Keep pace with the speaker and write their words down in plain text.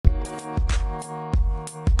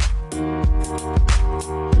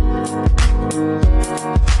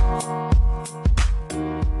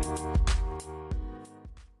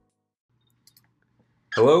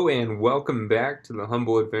Hello and welcome back to the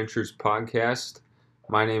Humble Adventures podcast.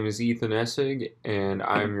 My name is Ethan Essig and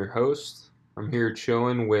I'm your host. I'm here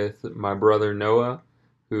chilling with my brother Noah,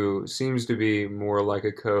 who seems to be more like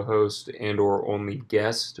a co-host and or only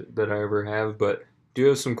guest that I ever have, but do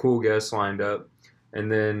have some cool guests lined up. And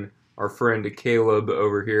then our friend Caleb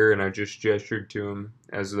over here, and I just gestured to him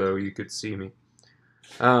as though you could see me.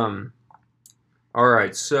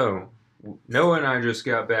 Alright, so Noah and I just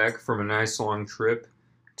got back from a nice long trip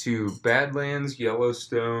to Badlands,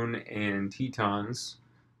 Yellowstone, and Tetons,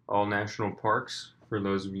 all national parks, for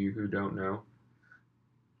those of you who don't know.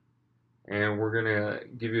 And we're going to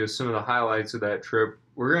give you some of the highlights of that trip.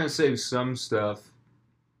 We're going to save some stuff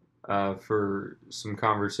for some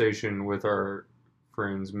conversation with our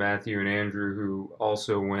friends Matthew and Andrew, who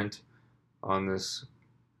also went on this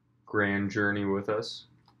grand journey with us.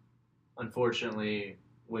 Unfortunately,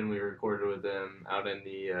 when we recorded with them out in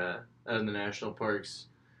the national parks,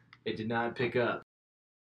 it did not pick up.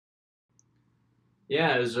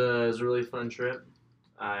 Yeah, it was a really fun trip.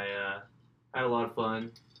 I had a lot of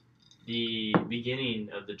fun. The beginning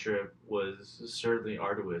of the trip was certainly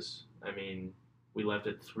arduous. I mean, we left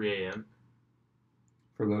at 3 a.m.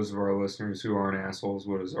 For those of our listeners who aren't assholes,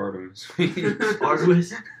 what does Artemis mean?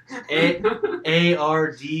 Arduous? A-R-D-U-O-S.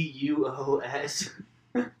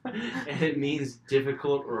 And it means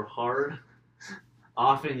difficult or hard.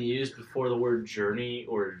 Often used before the word journey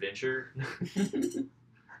or adventure.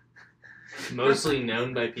 Mostly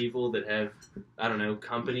known by people that have,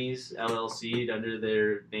 companies, LLC'd under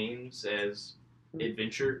their names as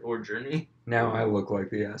adventure or journey. Now I look like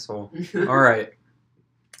the asshole. Alright.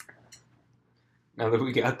 Now that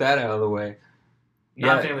we got that out of the way.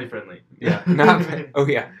 Not family friendly. Yeah,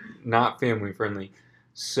 not family friendly.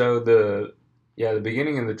 So the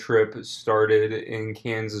beginning of the trip started in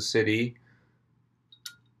Kansas City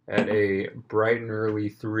at a bright and early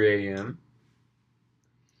 3 a.m.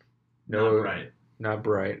 Not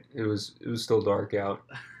bright. It was still dark out.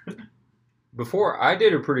 Before, I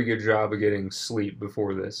did a pretty good job of getting sleep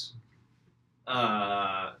before this.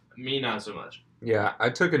 Me not so much. Yeah, I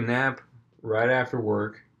took a nap right after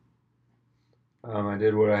work. I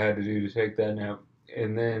did what I had to do to take that nap,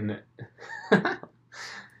 and then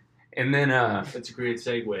That's a great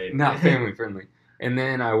segue. Not family friendly. And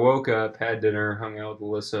then I woke up, had dinner, hung out with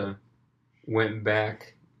Alyssa, went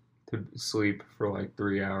back to sleep for like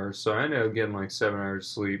 3 hours. So I ended up getting like 7 hours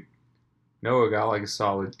sleep. Noah got like a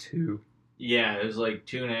solid 2. Yeah, it was like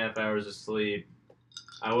 2.5 hours of sleep.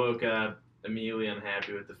 I woke up immediately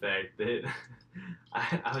unhappy with the fact that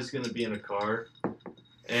I was going to be in a car.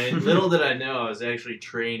 And little did I know, I was actually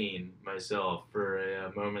training myself for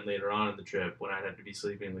a moment later on in the trip when I'd have to be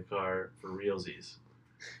sleeping in the car for realsies.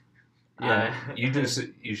 Yeah,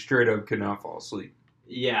 you straight up could not fall asleep.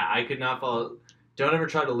 Yeah, I could not fall. Don't ever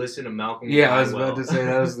try to listen to Malcolm Gladwell. Yeah, I was about to say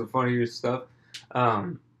that was the funniest stuff.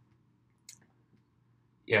 Yeah,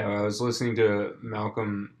 I was listening to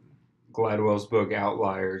Malcolm Gladwell's book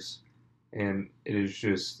Outliers, and it is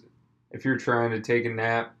just, if you're trying to take a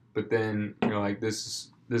nap, but then you're like,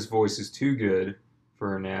 this voice is too good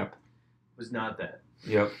for a nap. It was not that.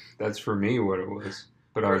 Yep, that's for me what it was.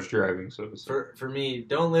 But I was driving, so to say. For me,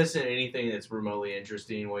 don't listen to anything that's remotely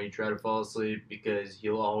interesting while you try to fall asleep, because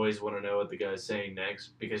you'll always want to know what the guy's saying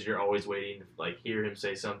next, because you're always waiting to hear him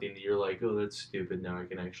say something that you're like, oh, that's stupid, now I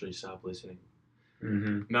can actually stop listening.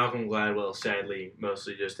 Mm-hmm. Malcolm Gladwell, sadly,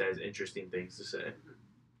 mostly just has interesting things to say.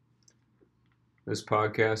 This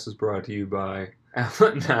podcast is brought to you by... No,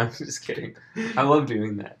 I'm just kidding. I love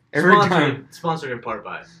doing that. Sponsored in part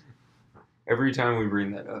by... Every time we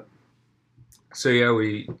bring that up. So yeah,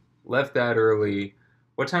 we left that early.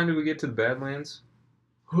 What time did we get to the Badlands?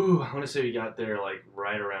 I want to say we got there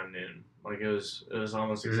right around noon. It was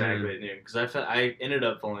almost exactly at noon, because I ended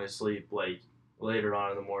up falling asleep later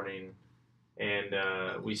on in the morning, and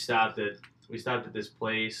we stopped at this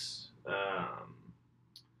place. I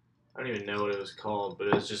don't even know what it was called, but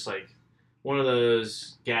it was just one of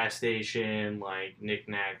those gas station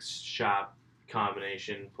knickknacks shop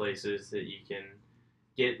combination places that you can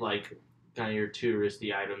get kind of your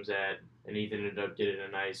touristy items at, and Ethan ended up getting a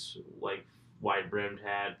nice wide-brimmed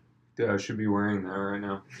hat. Dude, I should be wearing that right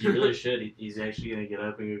now. You really should. He's actually going to get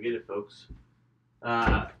up and go get it, folks.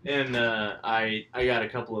 And I got a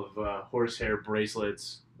couple of horsehair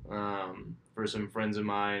bracelets for some friends of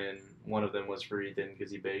mine, and one of them was for Ethan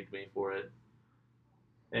because he begged me for it.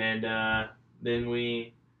 And then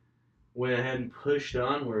we went ahead and pushed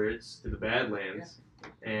onwards to the Badlands,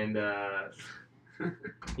 and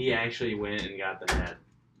he actually went and got the hat.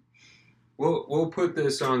 We'll put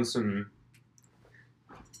this on some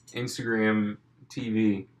Instagram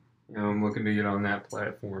TV I'm looking to get on that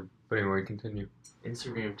platform. But anyway, continue.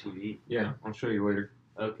 Instagram TV. Yeah, I'll show you later.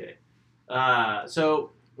 Okay.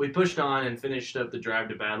 So we pushed on and finished up the drive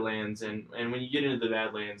to Badlands, and when you get into the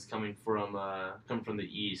Badlands, coming from the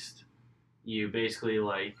east, you basically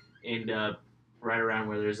like end up right around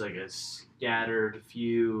where there's like a scattered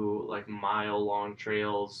few like mile-long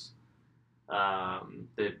trails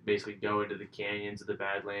that basically go into the canyons of the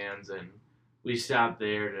Badlands, and we stopped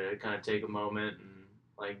there to kind of take a moment and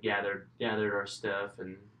like gathered our stuff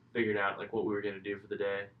and figured out like what we were gonna do for the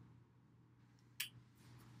day.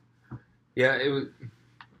 Yeah, it was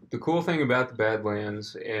the cool thing about the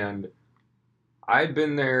Badlands, and I'd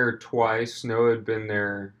been there twice. Noah had been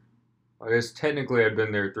there. I guess technically I'd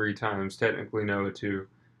been there 3 times. Technically Noah too.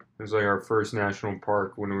 It was like our first national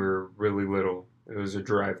park when we were really little. It was a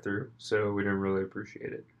drive-through, so we didn't really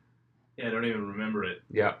appreciate it. Yeah, I don't even remember it.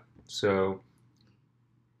 Yeah. So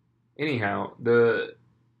anyhow,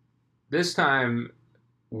 this time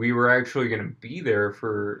we were actually going to be there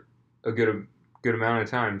for a good amount of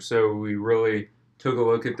time. So we really took a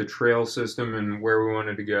look at the trail system and where we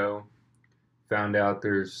wanted to go. Found out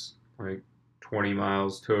there's like 20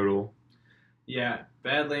 miles total. Yeah,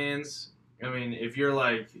 Badlands. I mean, if you're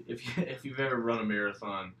like if you've ever run a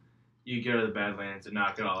marathon, you go to the Badlands and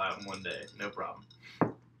knock it all out in one day, no problem.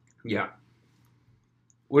 Yeah.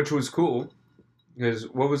 Which was cool, because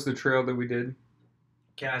what was the trail that we did?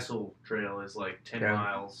 Castle Trail is like 10 Yeah.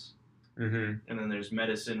 miles. Mm-hmm. And then there's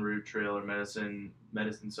Medicine Route Trail or Medicine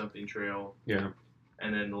something trail. Yeah.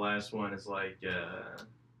 And then the last one is like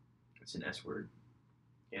it's an S word.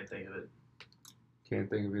 Can't think of it. Can't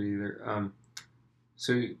think of it either.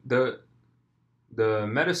 So the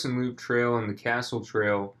Medicine Loop Trail and the Castle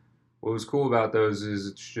Trail, what was cool about those is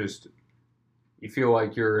it's just, you feel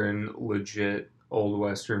like you're in legit old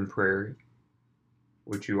western prairie,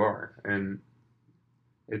 which you are, and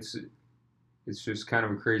it's just kind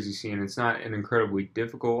of a crazy scene. It's not an incredibly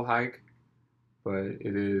difficult hike, but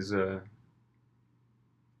it is a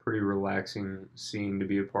pretty relaxing scene to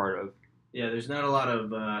be a part of. Yeah, there's not a lot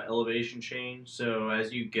of elevation change, so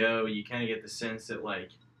as you go, you kind of get the sense that like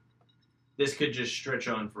this could just stretch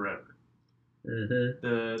on forever.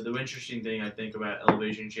 Mm-hmm. The interesting thing I think about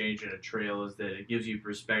elevation change in a trail is that it gives you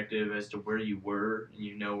perspective as to where you were, and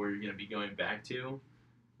you know where you're going to be going back to.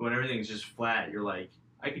 But when everything's just flat, you're like,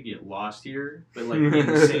 I could get lost here, but like in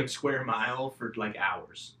the same square mile for like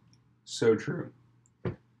hours. So true.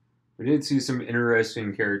 We did see some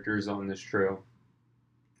interesting characters on this trail.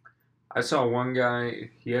 I saw one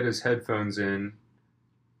guy, he had his headphones in.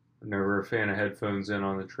 I'm never a fan of headphones in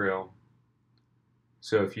on the trail.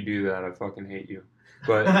 So if you do that, I fucking hate you.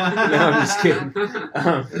 But, no, I'm just kidding.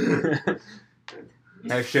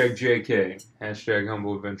 Hashtag JK. Hashtag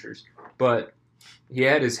Humble Adventures. But he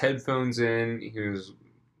had his headphones in. He was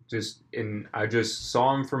I just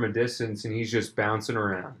saw him from a distance, and he's just bouncing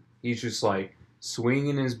around. He's just like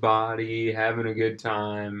swinging his body, having a good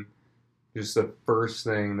time. Just the first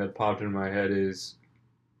thing that popped in my head is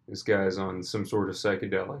this guy's on some sort of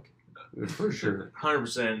psychedelic, for sure.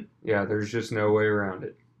 100%. Yeah, there's just no way around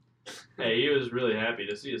it. Hey, he was really happy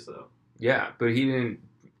to see us, though. Yeah, but he didn't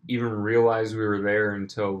even realize we were there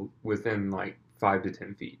until within like 5 to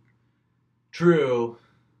 10 feet. True,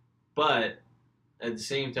 but at the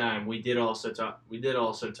same time, we did also talk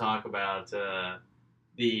about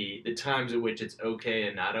the times at which it's okay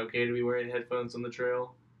and not okay to be wearing headphones on the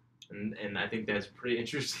trail. And I think that's a pretty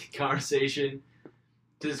interesting conversation.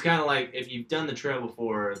 Because it's kind of like, if you've done the trail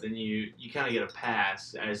before, then you kind of get a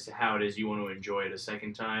pass as to how it is you want to enjoy it a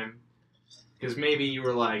second time. Because maybe you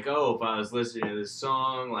were like, oh, if I was listening to this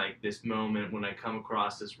song, like this moment when I come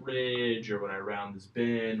across this ridge or when I round this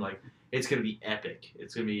bend, like it's going to be epic.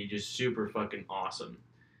 It's going to be just super fucking awesome.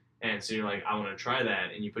 And so you're like, I want to try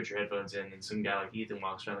that. And you put your headphones in, and some guy like Ethan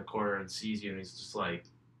walks around the corner and sees you, and he's just like,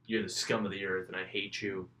 you're the scum of the earth, and I hate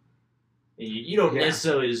you. You don't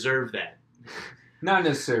necessarily deserve that. Not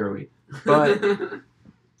necessarily, but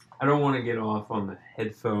I don't want to get off on the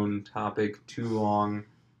headphone topic too long.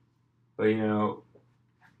 But, you know,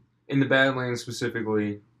 in the Badlands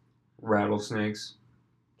specifically, rattlesnakes.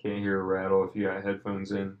 Can't hear a rattle if you got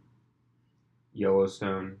headphones in.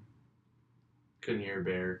 Yellowstone. Couldn't hear a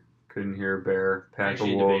bear. Couldn't hear a bear. Pack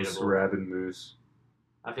Actually, of wolves, debatable. rabid moose.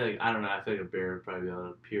 I feel like a bear would probably be able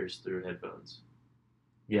to pierce through headphones.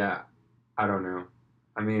 Yeah, I don't know.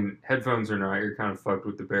 I mean, headphones or not, you're kind of fucked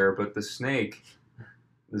with the bear, but the snake,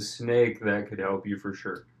 that could help you for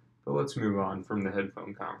sure. But let's move on from the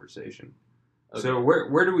headphone conversation. Okay. So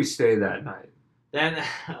where do we stay that night?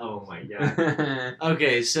 Oh my god.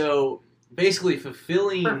 Okay, so basically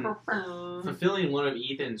fulfilling one of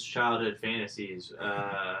Ethan's childhood fantasies.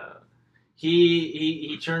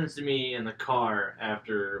 he turns to me in the car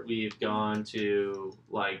after we've gone to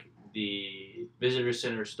like the visitor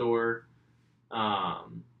center store,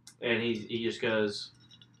 and he just goes,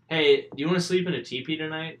 "Hey, do you want to sleep in a teepee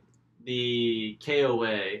tonight? The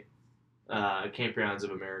KOA, Campgrounds of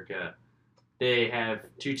America, they have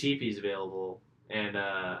 2 teepees available, and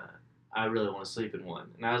I really want to sleep in one."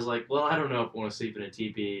 And I was like, "Well, I don't know if I want to sleep in a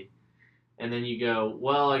teepee." And then you go,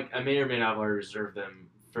 "Well, like, I may or may not have already reserved them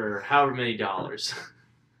for however many dollars."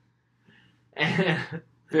 And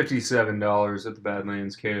 $57 at the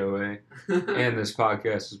Badlands KOA. And this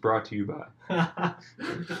podcast is brought to you by.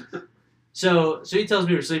 So he tells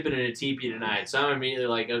me we're sleeping in a teepee tonight. So I'm immediately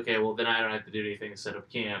like, okay, well then I don't have to do anything to set up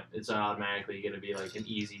camp. It's automatically going to be like an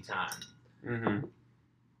easy time. Mm-hmm.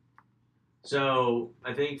 So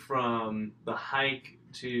I think from the hike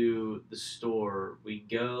to the store, we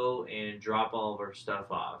go and drop all of our stuff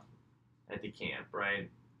off at the camp, right?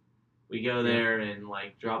 We go there and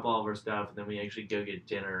like drop all of our stuff, and then we actually go get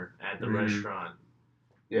dinner at the restaurant.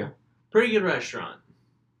 Yeah, pretty good restaurant.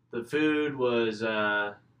 The food was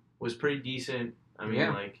pretty decent. I mean,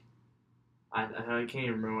 like I can't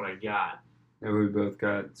even remember what I got. Yeah, we both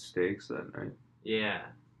got steaks that night. Yeah,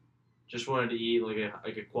 just wanted to eat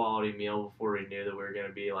like a quality meal before we knew that we were gonna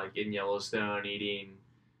be like in Yellowstone eating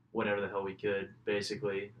whatever the hell we could,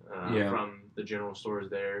 basically, from the general stores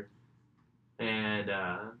there. And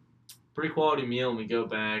pretty quality meal, and we go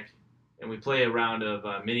back and we play a round of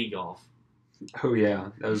mini golf. Oh yeah,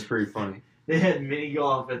 that was pretty funny. They had mini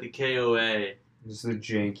golf at the KOA. It's the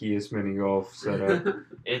jankiest mini golf setup.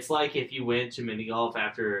 It's like if you went to mini golf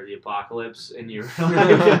after the apocalypse and you're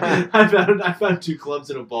like, I found 2 clubs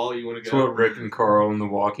and a ball. You want to go? It's what Rick and Carl in The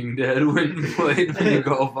Walking Dead went and played mini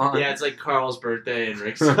golf on. Yeah, it's like Carl's birthday and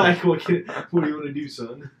Rick's like, what do you want to do,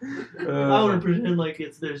 son? I want to pretend like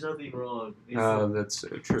there's nothing wrong. Oh, that's so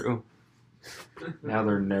true. Now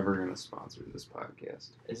they're never gonna sponsor this podcast.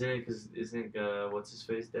 Isn't what's his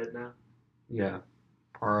face dead now? Yeah.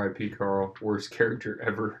 R.I.P. Carl, worst character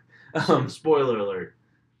ever. Spoiler alert.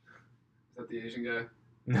 Is that the Asian guy?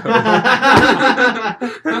 No.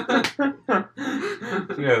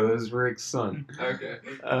 No, that was Rick's son. Okay.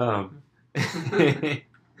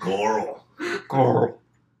 Coral.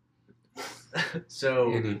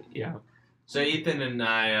 So yeah. So Ethan and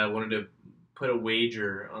I wanted to put a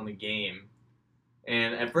wager on the game,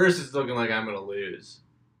 and at first it's looking like I'm gonna lose,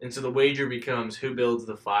 and so the wager becomes who builds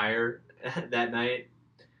the fire that night.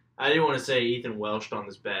 I didn't want to say Ethan Welched on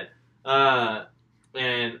this bet.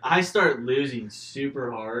 And I start losing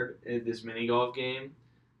super hard in this mini golf game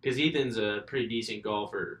because Ethan's a pretty decent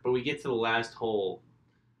golfer. But we get to the last hole,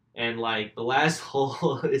 and like the last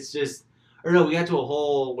hole is just, or no, we got to a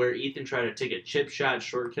hole where Ethan tried to take a chip shot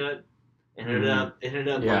shortcut and ended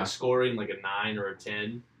up like scoring like a 9 or a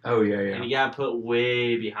 10. Oh yeah. And he got put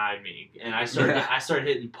way behind me, and I started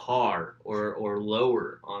hitting par or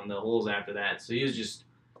lower on the holes after that. So he was just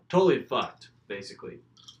totally fucked, basically.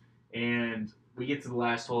 And we get to the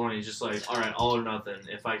last hole, and he's just like, "All right, all or nothing.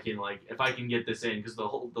 If I can get this in, because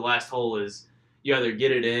the last hole is you either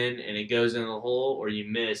get it in and it goes in the hole, or you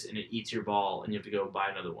miss and it eats your ball, and you have to go buy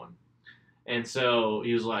another one." And so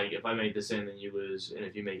he was like, "If I make this in, then you lose, and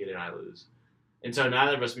if you make it in, I lose." And so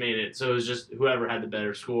neither of us made it. So it was just whoever had the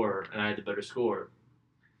better score, and I had the better score.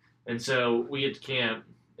 And so we get to camp,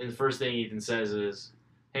 and the first thing Ethan says is,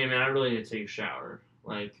 "Hey man, I really need to take a shower.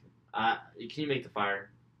 Like, can you make the fire?"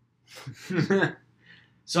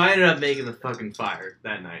 So I ended up making the fucking fire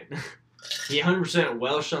that night. He 100%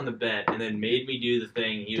 Welsh on the bet, and then made me do the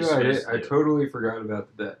thing he was supposed to do. I totally forgot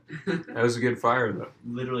about the bet. That was a good fire, though.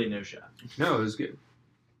 Literally no shot. No, it was good.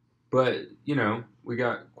 But, we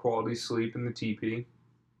got quality sleep in the teepee.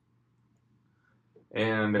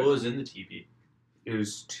 And what was in the teepee? It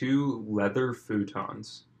was 2 leather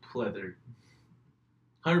futons. Leather.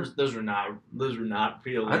 100%. Those were not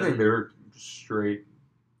real leather. I think they were straight.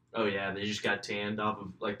 Oh yeah, they just got tanned off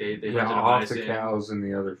of they off the cows in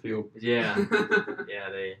the other field. Yeah, yeah.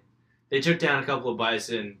 They took down a couple of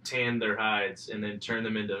bison, tanned their hides, and then turned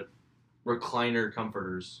them into recliner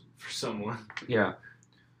comforters for someone. Yeah,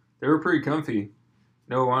 they were pretty comfy.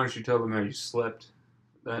 No, why don't you tell them how you slept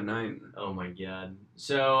that night? Oh my god!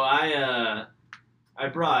 So I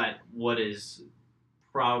brought what is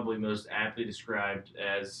probably most aptly described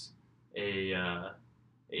as a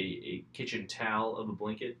kitchen towel of a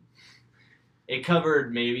blanket. It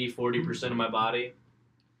covered maybe 40% of my body,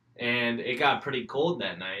 and it got pretty cold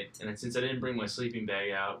that night. And since I didn't bring my sleeping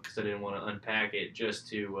bag out because I didn't want to unpack it just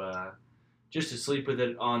to sleep with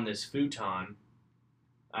it on this futon,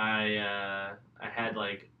 I had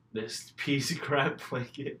like this piece of crap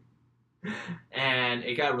blanket, and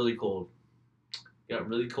it got really cold. got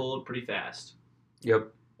really cold pretty fast.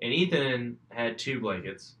 Yep. And Ethan had 2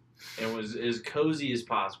 blankets and was as cozy as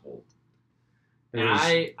possible. It And was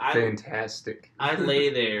I fantastic. I lay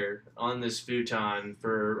there on this futon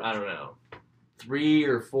for, I don't know, 3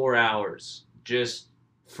 or 4 hours, just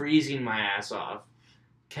freezing my ass off,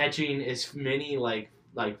 catching as many like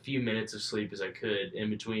few minutes of sleep as I could in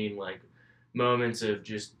between like moments of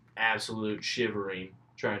just absolute shivering,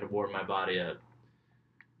 trying to warm my body up.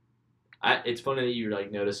 It's funny that you're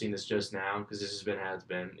like noticing this just now because this has been how it's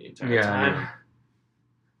been the entire time.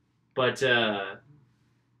 But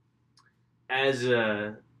as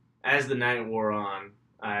the night wore on,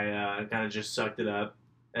 I kind of just sucked it up,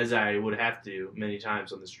 as I would have to many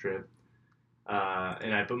times on this trip.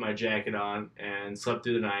 And I put my jacket on and slept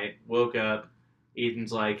through the night. Woke up.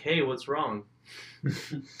 Ethan's like, "Hey, what's wrong?"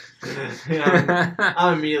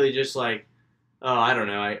 I'm immediately just like, "Oh, I don't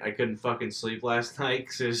know. I couldn't fucking sleep last night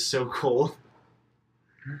because it was so cold.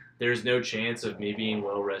 There's no chance of me being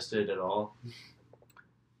well rested at all."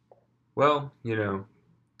 Well,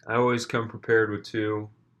 I always come prepared with 2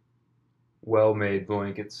 well-made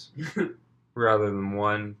blankets rather than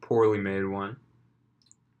 1 poorly made one.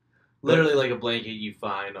 Literally like a blanket you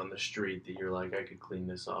find on the street that you're like, I could clean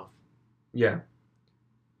this off. Yeah.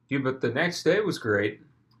 But the next day was great.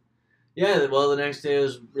 Yeah, well, the next day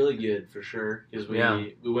was really good for sure because we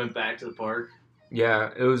went back to the park.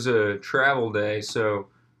 Yeah, it was a travel day, so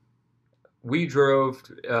we drove.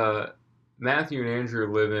 Matthew and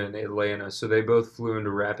Andrew live in Atlanta, so they both flew into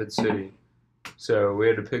Rapid City. So we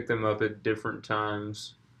had to pick them up at different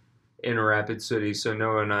times in Rapid City. So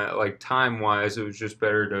Noah and I, like time-wise, it was just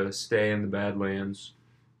better to stay in the Badlands.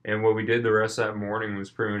 And what we did the rest of that morning was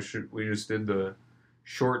pretty much we just did the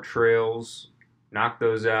short trails, knocked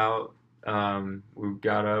those out. We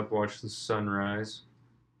got up, watched the sunrise.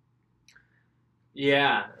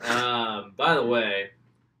 Yeah. By the way,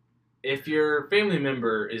 if your family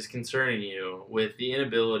member is concerning you with the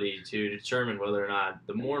inability to determine whether or not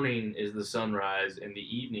the morning is the sunrise and the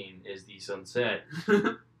evening is the sunset,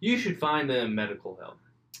 you should find them medical help.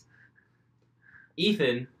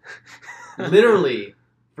 Ethan, literally,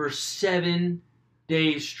 for 7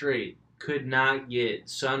 days straight, could not get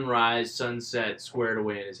sunrise, sunset squared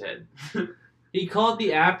away in his head. He called in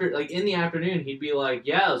the afternoon, he'd be like,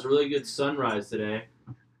 "Yeah, it was a really good sunrise today."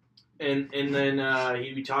 And then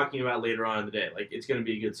he'd be talking about later on in the day, like, it's going to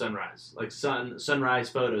be a good sunrise. Like, sunrise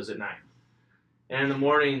photos at night. And in the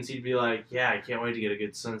mornings, he'd be like, "Yeah, I can't wait to get a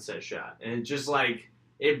good sunset shot." And it just, like,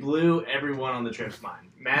 it blew everyone on the trip's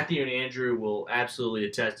mind. Matthew and Andrew will absolutely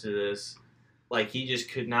attest to this. Like, he just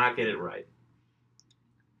could not get it right.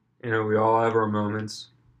 We all have our moments.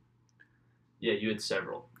 Yeah, you had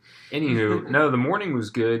several. Anywho, no, the morning was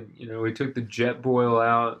good. We took the Jetboil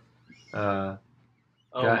out.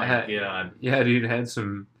 Oh my god. Yeah, dude, had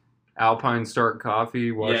some Alpine Start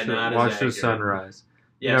coffee. Watched the sunrise.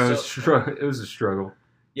 Yeah, it was a struggle.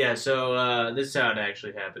 Yeah, so this is how it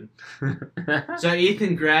actually happened. So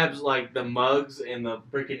Ethan grabs like the mugs and the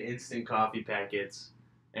freaking instant coffee packets,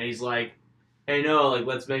 and he's like, "Hey Noah, like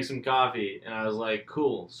let's make some coffee." And I was like,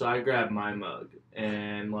 "Cool." So I grabbed my mug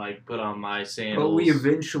and like put on my sandals. But we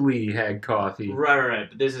eventually had coffee. Right.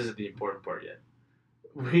 But this isn't the important part yet.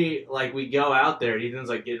 We go out there, and Ethan's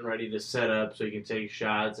like getting ready to set up so he can take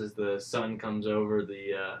shots as the sun comes over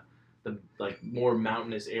the like more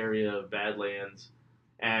mountainous area of Badlands.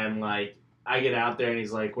 And like I get out there and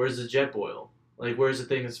he's like, "Where's the Jetboil? Like where's the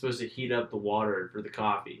thing that's supposed to heat up the water for the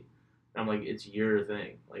coffee?" And I'm like, "It's your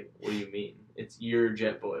thing. Like what do you mean? It's your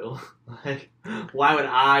Jetboil. Like why would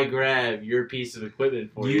I grab your piece of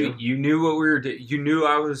equipment for you?" You knew what we were doing. You knew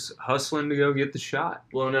I was hustling to go get the shot.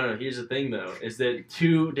 Well, no. Here's the thing though, is that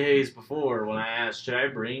 2 days before when I asked, "Should I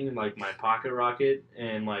bring like my pocket rocket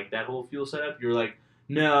and like that whole fuel setup?" You're like,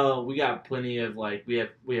 "No, we got plenty of like we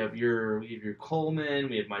have your Coleman,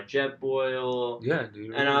 we have my Jetboil." Yeah,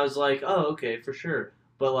 dude. And I was like, "Oh, okay, for sure."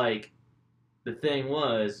 But like the thing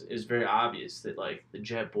is very obvious that like the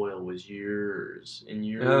Jetboil was yours and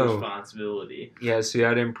your responsibility. Yeah, see,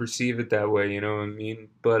 I didn't perceive it that way, you know what I mean?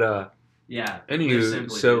 But yeah.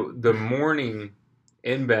 Anywho, so the morning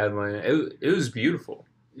in Badlands, it was beautiful.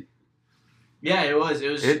 Yeah, it was.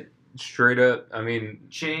 It straight up, I mean,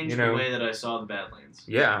 changed the way that I saw the Badlands.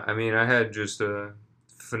 Yeah, I mean, I had just a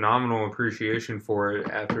phenomenal appreciation for it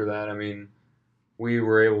after that. I mean, we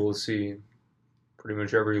were able to see pretty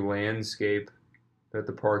much every landscape that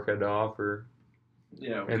the park had to offer.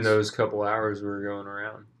 Yeah. In those couple hours we were going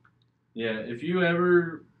around. Yeah, if you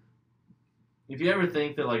ever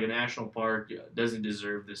think that like a national park doesn't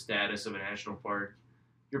deserve the status of a national park,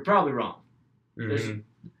 you're probably wrong. Mm-hmm.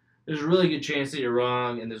 There's a really good chance that you're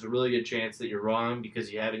wrong, and there's a really good chance that you're wrong because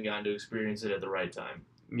you haven't gotten to experience it at the right time.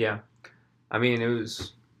 Yeah. I mean, it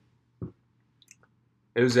was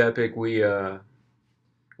epic. We hung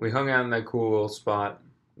out in that cool little spot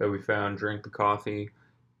that we found, drank the coffee,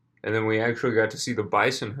 and then we actually got to see the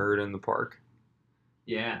bison herd in the park.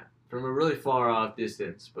 Yeah, from a really far off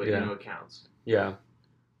distance, but Yeah. it counts. Yeah.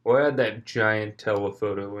 Well, I had that giant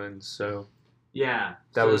telephoto lens, so Yeah.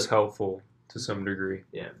 that was helpful to some degree.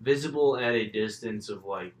 Yeah, visible at a distance of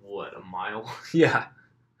like, what, a mile? Yeah.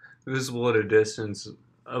 Visible at a distance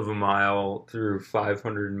of a mile through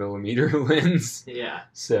 500 millimeter lens. Yeah.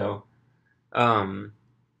 So,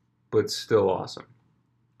 but still awesome.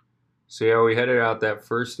 So yeah, we headed out that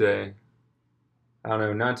first day. I don't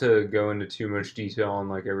know, not to go into too much detail on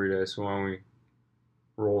like every day, so why don't we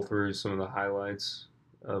roll through some of the highlights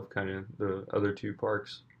of kind of the other two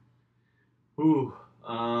parks? Ooh,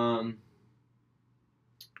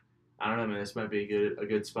 I don't know, man. This might be a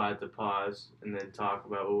good spot to pause and then talk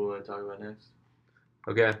about what we want to talk about next.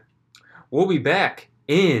 Okay. We'll be back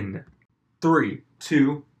in 3,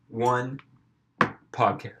 2, 1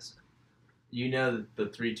 podcast. You know that the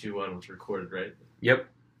 3, 2, 1 was recorded, right? Yep.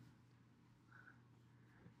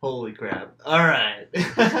 Holy crap. All right.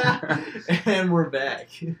 And we're back.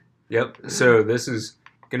 Yep. So this is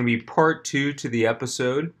going to be part 2 to the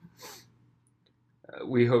episode.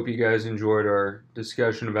 We hope you guys enjoyed our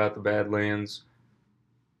discussion about the Badlands.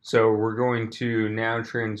 So we're going to now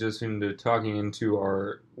transition to talking into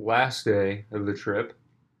our last day of the trip.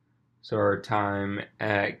 So our time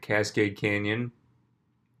at Cascade Canyon.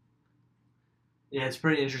 Yeah, it's a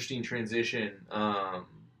pretty interesting transition.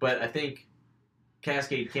 But I think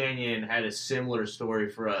Cascade Canyon had a similar story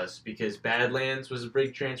for us because Badlands was a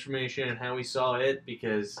big transformation in how we saw it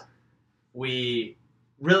because we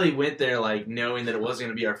really went there like knowing that it wasn't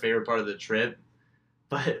going to be our favorite part of the trip.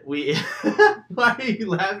 But we... Why are you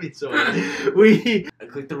laughing so much? I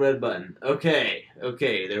clicked the red button. Okay,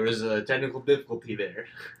 there was a technical difficulty there.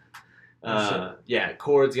 Yeah,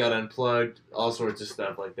 cords got unplugged, all sorts of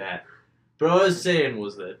stuff like that. But what I was saying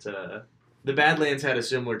was that the Badlands had a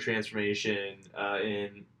similar transformation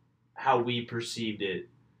in how we perceived it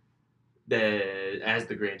as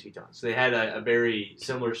the Grand Tetons. So they had a very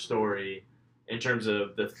similar story in terms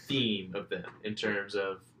of the theme of them, in terms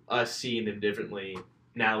of us seeing them differently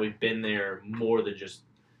now that we've been there more than just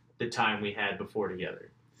the time we had before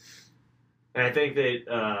together. And I think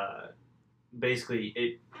that basically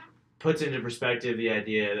it puts into perspective the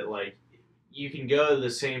idea that like you can go to the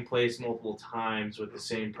same place multiple times with the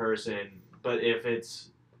same person, but if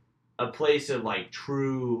it's a place of like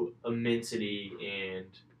true immensity and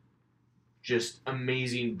just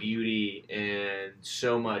amazing beauty and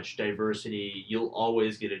so much diversity, you'll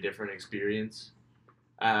always get a different experience.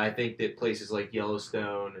 I think that places like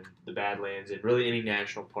Yellowstone and the Badlands and really any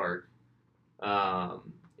national park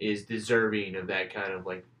is deserving of that kind of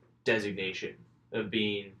like designation of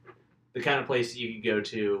being the kind of place that you can go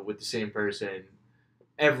to with the same person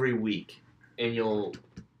every week and you'll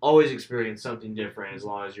always experience something different as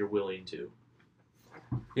long as you're willing to.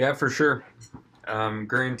 Yeah, for sure.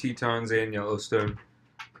 Grand Tetons and Yellowstone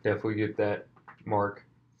definitely get that mark.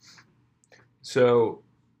 So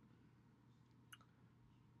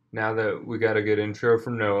now that we got a good intro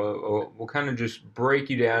from Noah, we'll kind of just break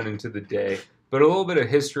you down into the day, but a little bit of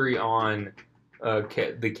history on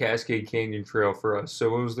the Cascade Canyon Trail for us. So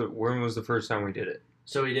when was the first time we did it?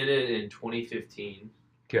 So we did it in 2015.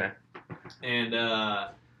 Okay. And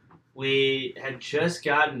we had just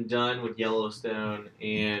gotten done with Yellowstone,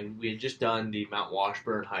 and we had just done the Mount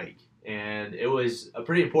Washburn hike. And it was a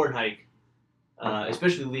pretty important hike,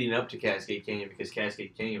 especially leading up to Cascade Canyon, because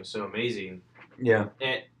Cascade Canyon was so amazing. Yeah.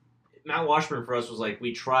 And Mount Washburn for us was like,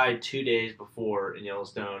 we tried 2 days before in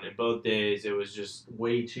Yellowstone, and both days it was just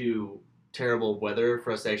way too terrible weather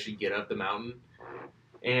for us to actually get up the mountain.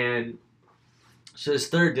 And so this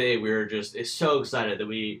third day, we were just so excited that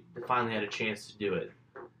we finally had a chance to do it.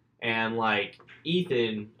 And like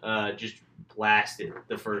Ethan just blasted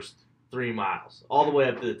the first 3 miles all the way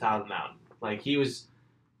up to the top of the mountain. Like we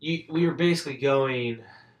were basically going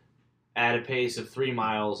at a pace of 3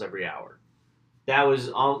 miles every hour. That was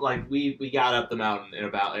all like we got up the mountain in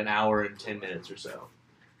about an hour and 10 minutes or so.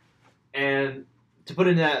 And to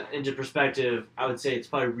put that into perspective, I would say it's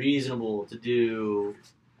probably reasonable to do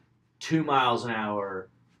 2 miles an hour,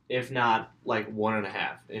 if not like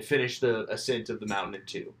 1.5, and finish the ascent of the mountain in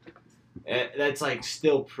 2. That's like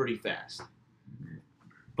still pretty fast.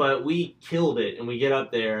 But we killed it, and we get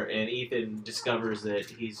up there, and Ethan discovers that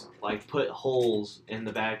he's like put holes in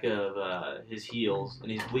the back of his heels, and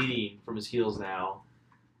he's bleeding from his heels now.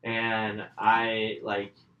 And I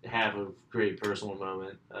like have a great personal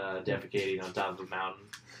moment defecating on top of a mountain.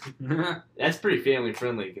 That's pretty family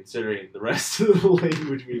friendly considering the rest of the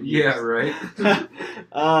language we use. Yeah, right.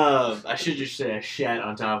 I should just say I shat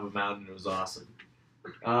on top of a mountain. It was awesome.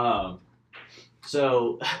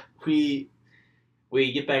 So we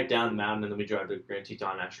get back down the mountain and then we drive to Grand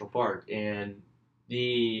Teton National Park. And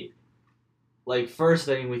the first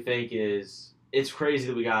thing we think is it's crazy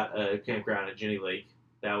that we got a campground at Jenny Lake.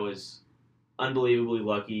 That was unbelievably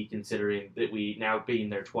lucky considering that we now being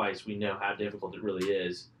there twice, we know how difficult it really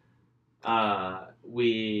is.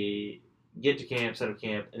 We get to camp, set up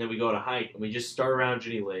camp, and then we go on a hike and we just start around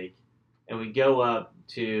Jenny Lake and we go up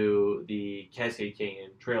to the Cascade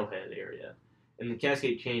Canyon trailhead area. And the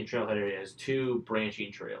Cascade Canyon trailhead area has 2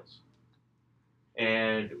 branching trails.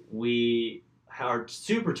 And we are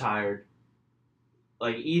super tired.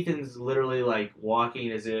 Like Ethan's literally like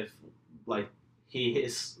walking as if like he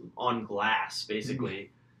is on glass,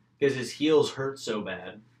 basically, because his heels hurt so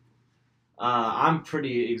bad. I'm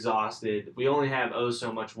pretty exhausted. We only have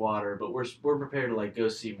so much water, but we're prepared to like go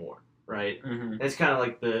see more, right? Mm-hmm. That's kind of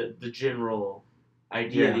like the general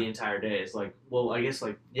idea of the entire day. It's like, well, I guess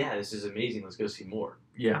like, yeah, this is amazing. Let's go see more.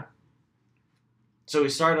 Yeah. So we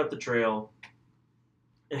started up the trail.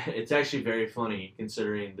 It's actually very funny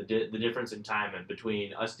considering the difference in timing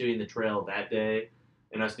between us doing the trail that day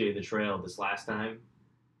and us doing the trail this last time.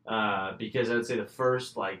 Because I would say the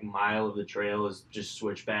first like mile of the trail is just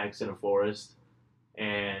switchbacks in a forest,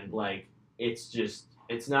 and like it's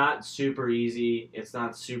not super easy, it's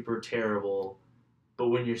not super terrible, but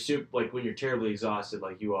when you're when you're terribly exhausted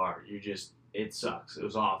like you are, it sucks. It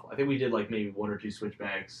was awful. I think we did like maybe 1 or 2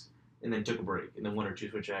 switchbacks and then took a break, and then 1 or 2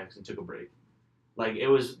 switchbacks and took a break. Like it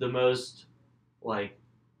was the most like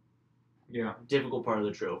difficult part of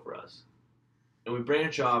the trail for us. And we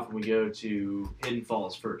branch off and we go to Hidden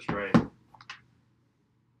Falls first, right?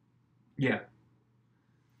 Yeah.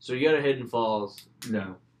 So you go to Hidden Falls.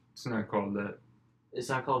 No, it's not called that. It's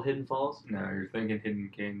not called Hidden Falls? No, you're thinking Hidden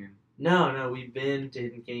Canyon. No, we've been to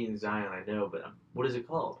Hidden Canyon Zion, I know, but what is it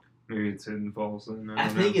called? Maybe it's Hidden Falls then. I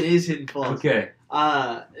think it is Hidden Falls. Okay.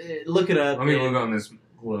 Look it up. Let me look on this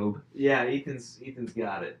globe. Yeah, Ethan's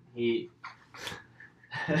got it.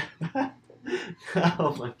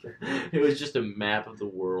 Oh my god! It was just a map of the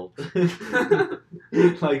world.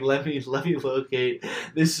 Like let me locate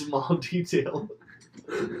this small detail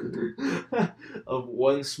of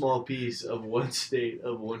one small piece of one state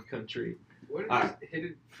of one country. What is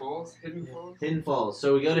Hidden Falls? Hidden Falls? Hidden Falls.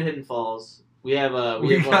 So we go to Hidden Falls. We have our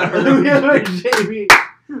Jamie. Yes.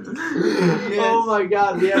 Oh my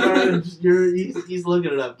god! We have our. He's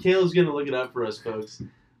looking it up. Kale's gonna look it up for us, folks.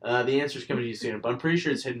 The answer's coming to you soon, but I'm pretty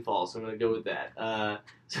sure it's Hidden Falls, so I'm going to go with that.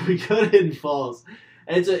 So we go to Hidden Falls,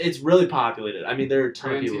 and it's really populated. I mean, there are a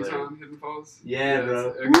ton of people there. Hidden Falls? Yeah,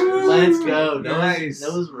 bro. Okay. Let's go. Nice.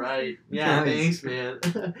 Noah's right. Yeah, Nice. Thanks, man.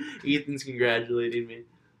 Ethan's congratulating me.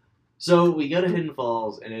 So we go to Hidden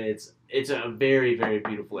Falls, and it's a very, very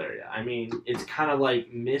beautiful area. I mean, it's kind of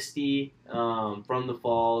like misty from the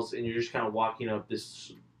falls, and you're just kind of walking up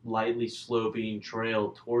this lightly sloping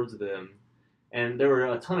trail towards them. And there were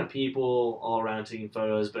a ton of people all around taking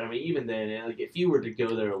photos, but I mean, even then, like if you were to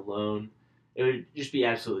go there alone, it would just be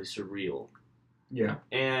absolutely surreal. Yeah.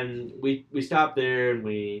 And we stopped there and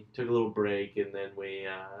we took a little break, and then we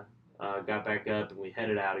got back up and we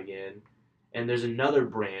headed out again. And there's another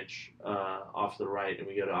branch off to the right, and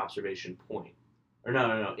we go to Observation Point. Or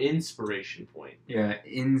no, Inspiration Point. Yeah,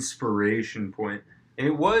 Inspiration Point. And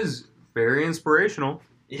it was very inspirational.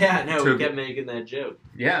 Yeah, no, we kept making that joke.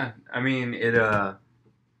 Yeah, I mean, it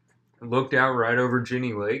looked out right over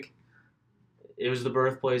Jenny Lake. It was the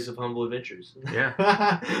birthplace of Humble Adventures. Yeah.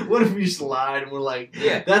 What if we slide and we're like,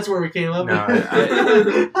 yeah, that's where we came up? No,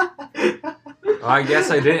 well, I guess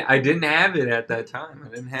I didn't have it at that time.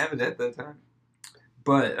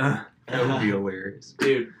 But that would be hilarious.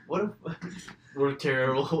 Dude, what a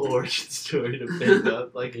terrible origin story to pick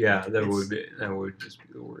up. Like, yeah, that would just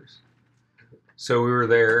be the worst. So we were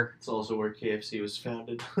there. It's also where KFC was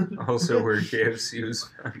founded. Also where KFC was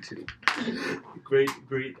founded.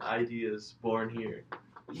 Great ideas born here.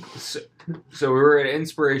 So we were at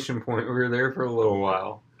Inspiration Point. We were there for a little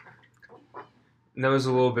while. And that was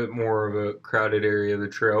a little bit more of a crowded area of the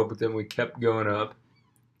trail, but then we kept going up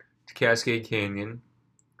to Cascade Canyon.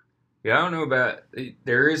 Yeah, I don't know about...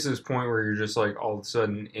 There is this point where you're just like all of a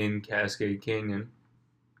sudden in Cascade Canyon.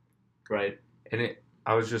 Right. And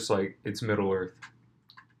I was just like, it's Middle Earth.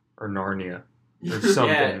 Or Narnia. Or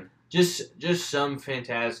something. Yeah, just some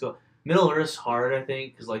fantastical... Middle Earth's hard, I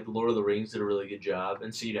think, because like the Lord of the Rings did a really good job,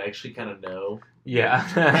 and so you'd actually kind of know.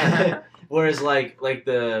 Yeah. Whereas like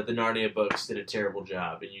the Narnia books did a terrible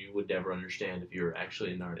job, and you would never understand if you were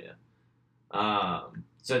actually in Narnia.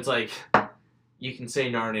 So it's like you can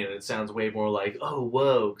say Narnia, and it sounds way more like, oh,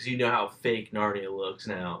 whoa, because you know how fake Narnia looks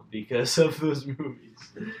now because of those movies.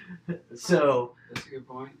 So That's a good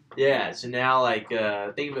point. yeah, so now like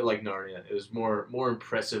think of it like Narnia. It was more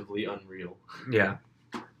impressively unreal. Yeah.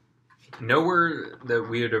 Nowhere that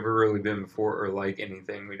we had ever really been before, or like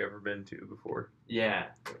anything we'd ever been to before. Yeah,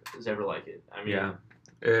 it was ever like it. I mean,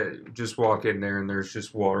 Yeah. Just walk in there and there's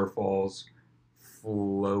just waterfalls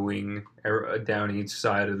flowing down each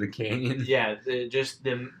side of the canyon. yeah,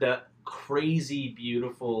 the crazy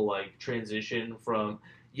beautiful like transition from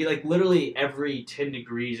you like literally every 10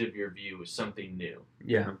 degrees of your view is something new.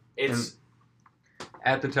 Yeah. It's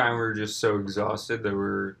At the time we were just so exhausted that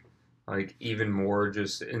we're like even more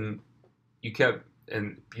just in. You kept a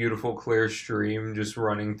beautiful clear stream just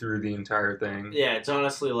running through the entire thing. yeah, it's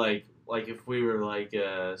honestly like if we were like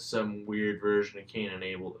some weird version of Cain and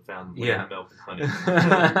Abel that found the land, milk and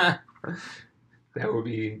honey. That would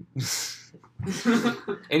be.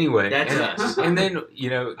 Anyway, That's us. And then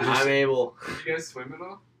just, I'm able. Did you guys swim at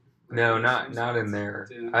all? no, not in there.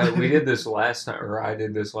 Yeah. We did this last time, or I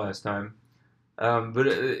did this last time. But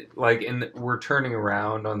we're turning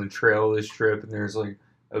around on the trail this trip, and there's like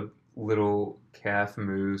a little calf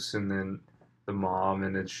moose, and then the mom,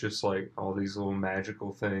 and it's just like all these little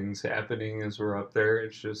magical things happening as we're up there.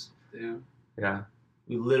 It's just yeah.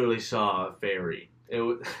 We literally saw a fairy. It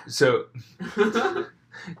was, So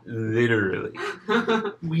literally,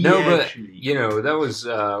 we no, actually, but that was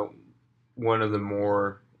one of the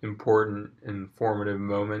more important and formative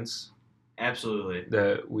moments absolutely.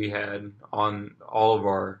 that we had on all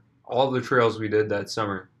the trails we did that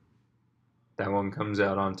summer. That one comes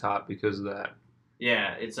out on top because of that.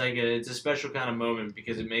 Yeah, it's like it's a special kind of moment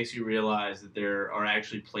because it makes you realize that there are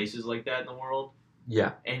actually places like that in the world,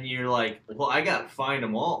 Yeah, and you're like, well, I gotta find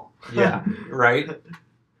them all. yeah, right.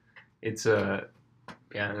 It's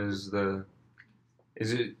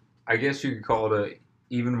is it? I guess you could call it a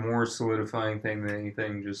even more solidifying thing than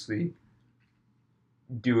anything. Just the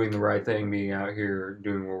doing the right thing, being out here,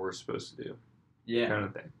 doing what we're supposed to do, Yeah, kind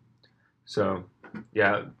of thing. So,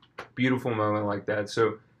 yeah, beautiful moment like that.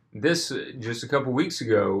 So this just a couple weeks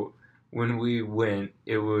ago when we went,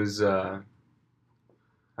 it was.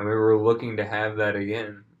 We were looking to have that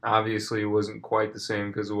again. Obviously, it wasn't quite the same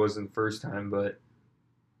because it wasn't the first time, but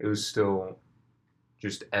it was still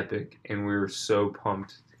just epic, and we were so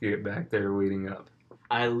pumped to get back there leading up.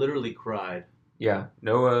 I literally cried. Yeah,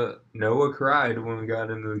 Noah cried when we got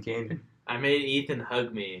into the canyon. I made Ethan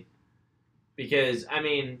hug me because I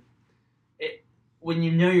mean, when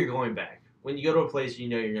you know you're going back, when you go to a place you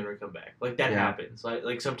know you're gonna come back, like that happens.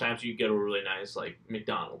 Like sometimes you go to a really nice like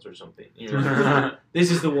McDonald's or something. You're like, this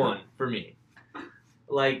is the one for me.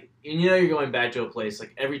 Like you know you're going back to a place.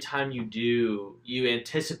 Like every time you do, you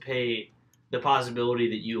anticipate the possibility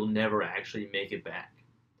that you'll never actually make it back.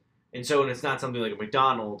 And so when it's not something like a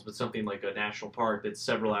McDonald's, but something like a national park that's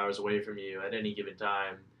several hours away from you at any given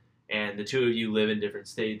time, and the two of you live in different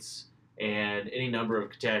states, and any number of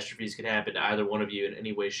catastrophes could happen to either one of you in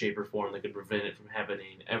any way, shape, or form that could prevent it from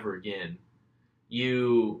happening ever again,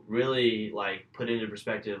 you really like put into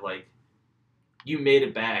perspective like you made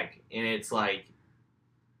it back, and it's like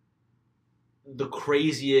the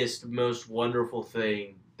craziest, most wonderful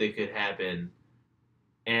thing that could happen,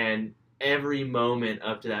 and every moment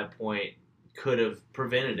up to that point could have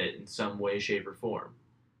prevented it in some way, shape, or form.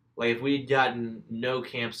 Like if we'd gotten no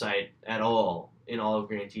campsite at all in all of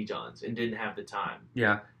Grand Tetons and didn't have the time,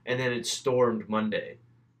 Yeah, and then it stormed Monday,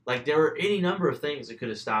 like there were any number of things that could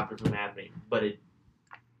have stopped it from happening, but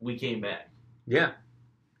we came back. yeah.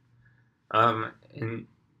 And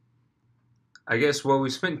I guess we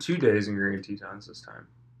spent 2 days in Grand Tetons this time.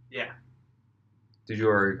 Yeah, Did you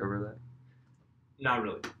already cover that? not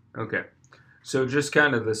really. Okay. So just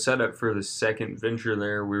kind of the setup for the second venture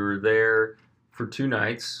there. We were there for 2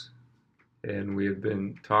 nights, and we had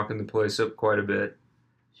been talking the place up quite a bit.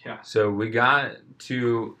 Yeah. So we got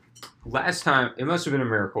to last time. It must have been a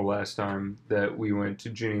miracle last time that we went to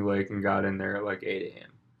Jenny Lake and got in there at like 8 a.m.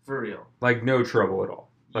 For real. Like no trouble at all.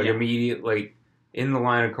 Like Yeah. immediate, like in the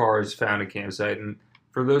line of cars, found a campsite. And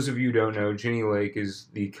for those of you who don't know, Jenny Lake is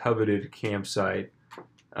the coveted campsite.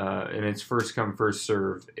 And it's first come, first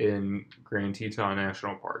serve in Grand Teton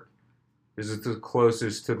National Park. Because it's the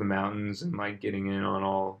closest to the mountains and like getting in on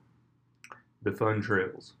all the fun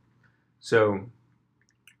trails. So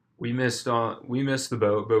we missed the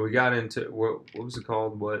boat, but we got into what was it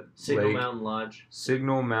called? What Signal lake? Mountain Lodge.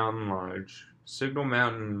 Signal Mountain Lodge. Signal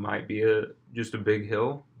Mountain might be just a big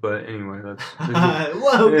hill, but anyway, that's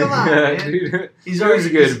Whoa, come on, man. Dude, He's it was a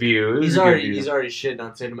good view. He's already shitting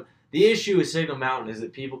on Signal. The issue with Signal Mountain is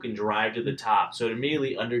that people can drive to the top, so it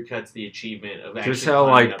immediately undercuts the achievement of actually just how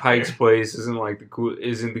climbing like up Pikes there. Place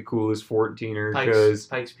isn't the coolest 14er because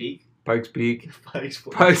Pikes Peak. Pikes Peak. Pikes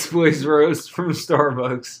Place. Pikes Place roast from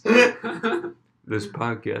Starbucks. This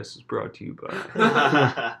podcast is brought to you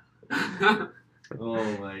by. Oh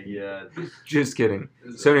my god. Just kidding.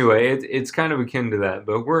 So anyway, it's kind of akin to that,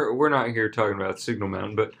 but we're not here talking about Signal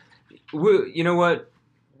Mountain. But you know what?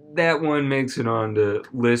 That one makes it on the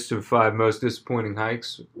list of 5 most disappointing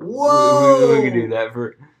hikes. Whoa! We can do that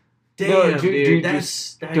for. Damn, No, dude.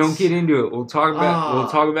 just That's don't get into it. We'll talk about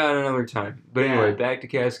it another time. But Yeah. anyway, back to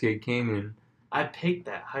Cascade Canyon. I picked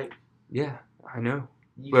that hike. Yeah, I know.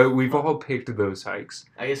 You But we've fuck. all picked those hikes.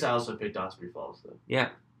 I guess I also picked Osprey Falls though. Yeah.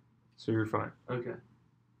 So you're fine. Okay.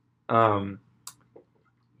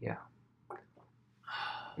 Yeah.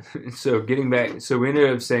 So getting back, so we ended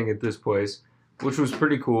up staying at this place, which was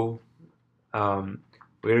pretty cool. We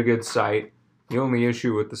had a good site. The only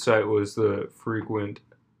issue with the site was the frequent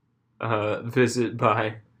visits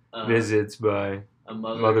by A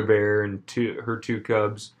mother bear and her 2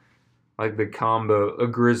 cubs, like the combo, a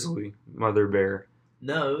grizzly mother bear.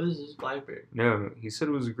 No, it was black bear. No, he said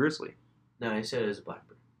it was a grizzly. No, he said it was a black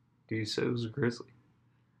bear. Dude, he said it was a grizzly.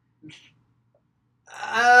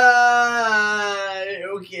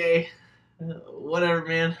 Okay. Whatever,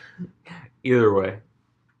 man. Either way.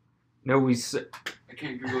 No, we said. I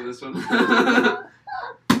can't Google this one.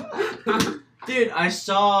 Dude, I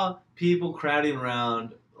saw people crowding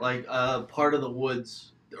around like part of the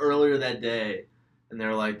woods earlier that day, and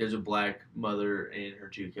they're like, "There's a black mother and her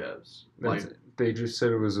 2 cubs." Like, They just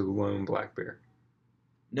said it was a lone black bear.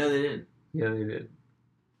 no, they didn't. Yeah, they did.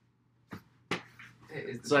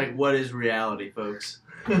 It's like, what is reality, folks?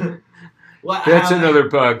 What? That's another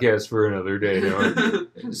podcast for another day, Noah.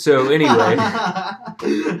 So anyway,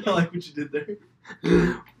 I like what you did there.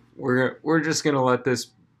 we're just gonna let this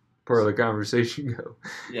part of the conversation go.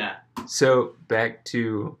 Yeah. So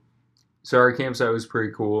so our campsite was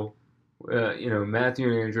pretty cool. Matthew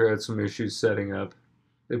and Andrew had some issues setting up.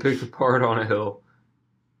 They picked apart on a hill.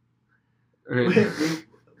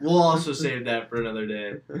 We'll also save that for another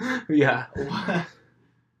day. Yeah.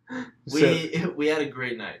 We had a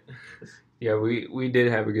great night. Yeah, we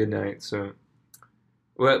did have a good night. So,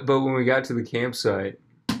 but when we got to the campsite,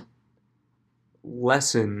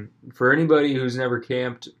 lesson for anybody who's never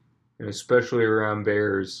camped, and especially around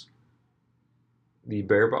bears, the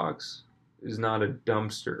bear box is not a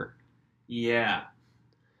dumpster. Yeah.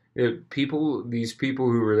 These people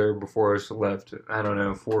who were there before us left, I don't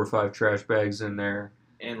know, 4 or 5 trash bags in there.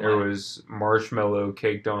 And There was marshmallow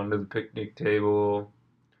caked onto the picnic table,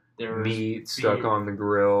 there was meat stuck beer. on the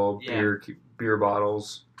grill, Yeah. beer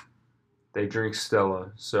bottles. They drink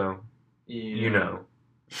Stella, so you know.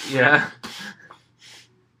 Yeah.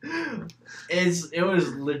 It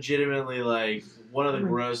was legitimately like one of the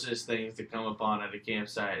grossest things to come upon at a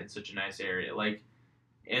campsite in such a nice area. Like,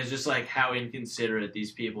 it's just like how inconsiderate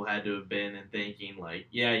these people had to have been and thinking like,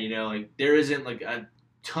 yeah, like there isn't like a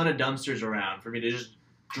ton of dumpsters around for me to just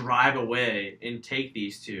drive away and take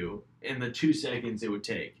these 2 in the 2 seconds it would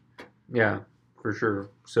take. Yeah, for sure.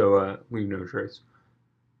 So leave no trace.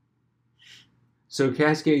 So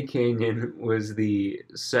Cascade Canyon was the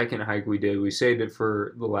second hike we did. We saved it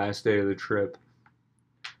for the last day of the trip,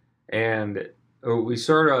 and we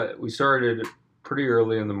started pretty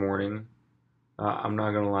early in the morning. I'm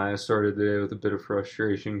not gonna lie, I started the day with a bit of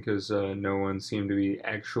frustration because no one seemed to be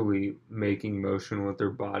actually making motion with their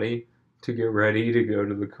body to get ready to go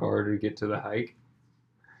to the car to get to the hike.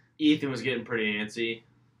 Ethan was getting pretty antsy,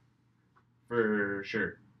 for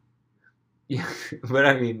sure. Yeah, but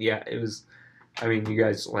I mean, yeah, it was. I mean, you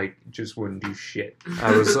guys like just wouldn't do shit.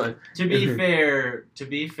 I was like, To be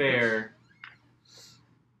fair,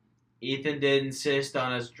 Ethan did insist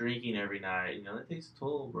on us drinking every night. That takes a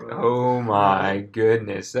toll, bro. oh my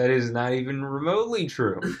goodness, that is not even remotely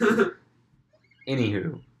true.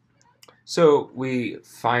 Anywho, so we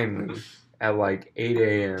finally at like 8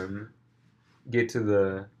 a.m. get to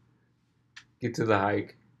the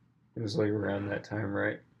hike. It was like around that time,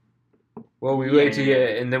 right? Well, we waited to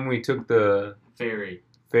get, and then we took the ferry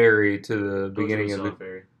to the beginning of the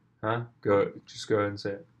ferry. Huh? Just go ahead and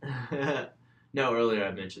say it. No, earlier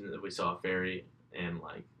I mentioned that we saw a ferry and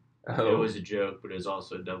like Oh. it was a joke, but it was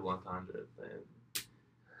also a double entendre thing. So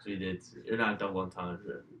we did, or not double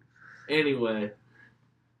entendre. Anyway,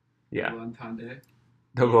 Yeah. Entendre.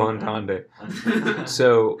 Double entendre.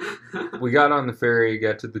 So we got on the ferry,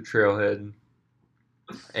 got to the trailhead,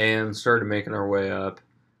 and started making our way up.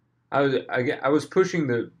 I was pushing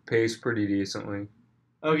the pace pretty decently.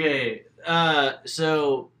 Okay,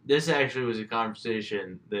 so this actually was a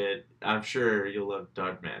conversation that I'm sure you'll love to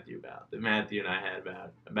talk to Matthew about. That Matthew and I had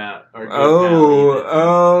about our good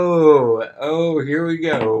pal Ethan. Here we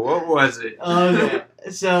go. What was it? Okay,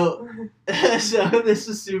 so this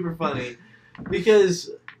is super funny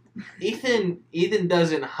because Ethan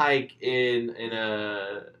doesn't hike in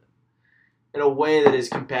a way that is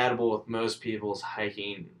compatible with most people's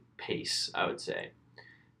hiking pace, I would say.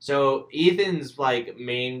 So Ethan's like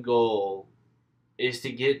main goal is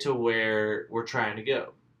to get to where we're trying to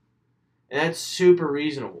go. And that's super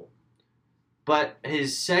reasonable. But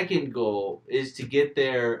his second goal is to get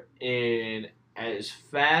there in as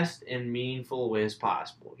fast and meaningful a way as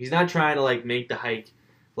possible. He's not trying to like make the hike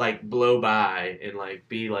like blow by and like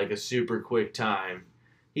be like a super quick time.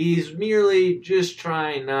 He's merely just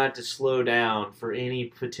trying not to slow down for any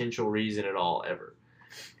potential reason at all ever.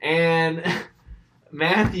 And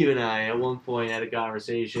Matthew and I, at one point, had a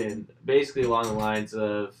conversation basically along the lines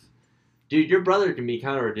of, dude, your brother can be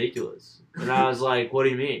kind of ridiculous. And I was like, what do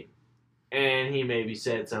you mean? And he maybe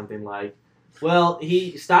said something like, well,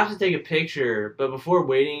 he stops to take a picture, but before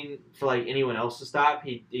waiting for like anyone else to stop,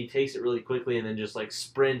 he takes it really quickly and then just like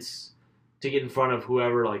sprints to get in front of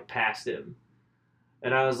whoever like passed him.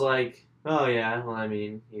 And I was like, oh yeah, well I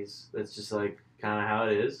mean, that's just like kind of how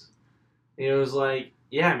it is. And it was like,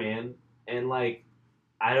 yeah, man. And like,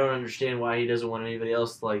 I don't understand why he doesn't want anybody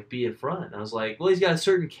else to like be in front. And I was like, well, he's got a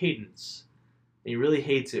certain cadence. And he really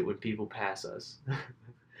hates it when people pass us.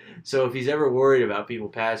 So if he's ever worried about people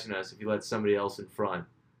passing us, if he lets somebody else in front,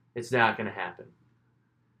 it's not going to happen.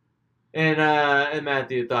 And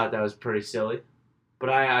Matthew thought that was pretty silly. But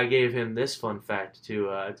I gave him this fun fact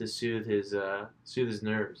to soothe his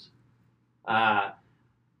nerves.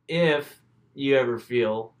 If you ever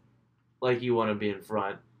feel like you want to be in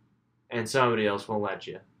front and somebody else won't let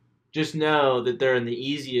you, just know that they're in the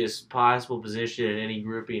easiest possible position in any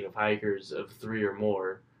grouping of hikers of 3 or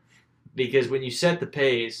more. Because when you set the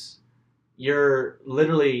pace, you're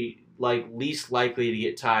literally like least likely to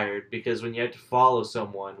get tired, because when you have to follow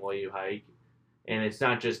someone while you hike, and it's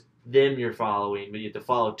not just them you're following, but you have to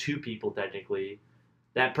follow 2 people technically,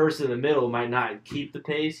 that person in the middle might not keep the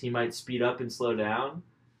pace, he might speed up and slow down,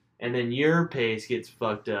 and then your pace gets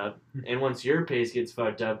fucked up, and once your pace gets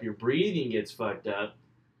fucked up, your breathing gets fucked up,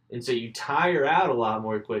 and so you tire out a lot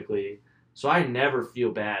more quickly. So I never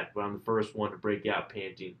feel bad when I'm the first one to break out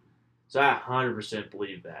panting. So I 100%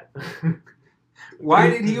 believe that. Why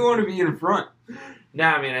did he want to be in front?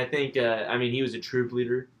 Nah, man, I think, he was a troop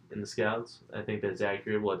leader in the Scouts. I think that's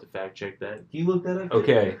accurate. We'll have to fact check that. Can you look that up?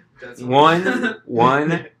 Okay.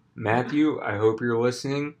 One, Matthew, I hope you're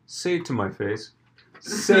listening. Say it to my face.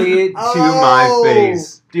 Say it to my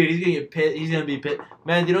face. Dude, he's going to get pissed. He's going to be pissed.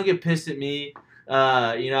 Man, you don't get pissed at me.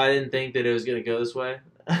 I didn't think that it was going to go this way.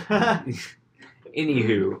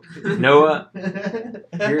 Anywho, Noah,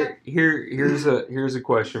 here's a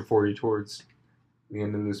question for you towards the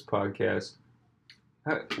end of this podcast.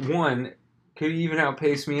 One, could he even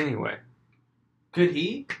outpace me anyway? Could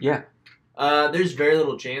he? Yeah. There's very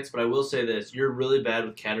little chance, but I will say this: you're really bad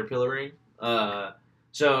with caterpillaring.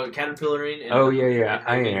 So caterpillaring. And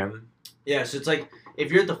I am. Yeah, so it's like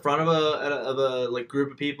if you're at the front of a like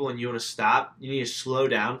group of people and you want to stop, you need to slow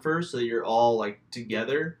down first so that you're all like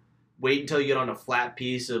together. Wait until you get on a flat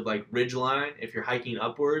piece of like ridge line if you're hiking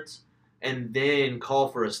upwards, and then call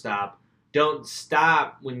for a stop. Don't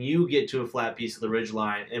stop when you get to a flat piece of the ridge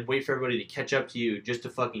line and wait for everybody to catch up to you just to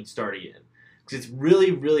fucking start again. Because it's really,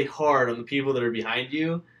 really hard on the people that are behind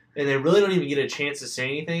you, and they really don't even get a chance to say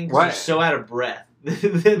anything because they're so out of breath.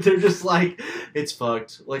 They're just like, it's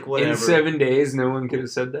fucked. Like, whatever. In 7 days, no one could have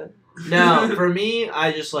said that? No, for me,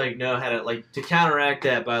 I just like know how to like to counteract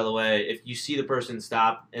that. By the way, if you see the person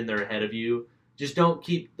stop and they're ahead of you, just don't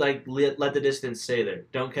keep like let the distance stay there.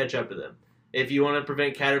 Don't catch up to them. If you want to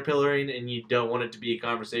prevent caterpillaring and you don't want it to be a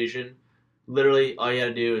conversation, literally all you got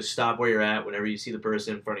to do is stop where you're at. Whenever you see the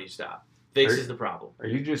person in front of you, stop. Fixes the problem. Are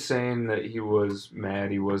you just saying that he was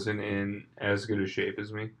mad he wasn't in as good a shape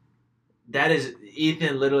as me? That is,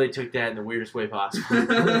 Ethan literally took that in the weirdest way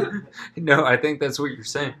possible. No, I think that's what you're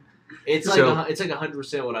saying. It's like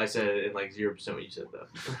 100% what I said and like 0% what you said though.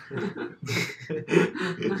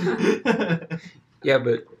 Yeah,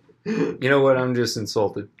 but you know what? I'm just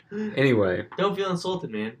insulted. Anyway. Don't feel insulted,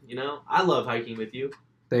 man. I love hiking with you.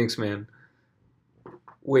 Thanks, man.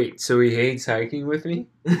 Wait, so he hates hiking with me?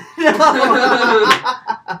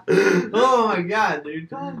 Oh my god, dude,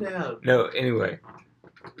 calm down. No, anyway.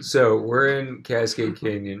 So we're in Cascade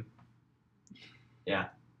Canyon. Yeah.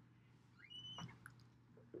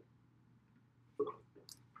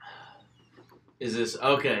 Is this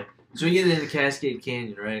okay? So we get into Cascade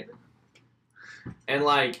Canyon, right? And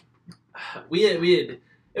like, it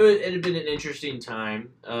had been an interesting time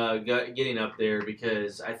getting up there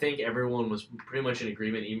because I think everyone was pretty much in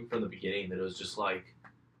agreement even from the beginning that it was just like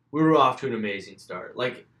we were off to an amazing start.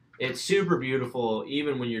 Like it's super beautiful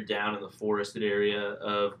even when you're down in the forested area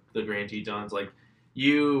of the Grand Tetons. Like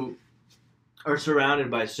you are surrounded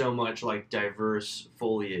by so much like diverse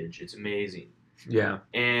foliage. It's amazing. Yeah.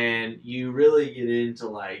 And you really get into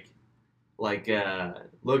like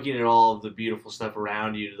looking at all of the beautiful stuff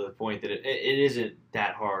around you to the point that it isn't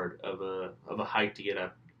that hard of a hike to get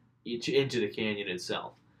up into the canyon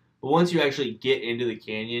itself. But once you actually get into the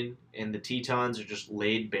canyon and the Tetons are just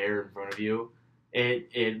laid bare in front of you,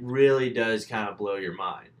 it really does kind of blow your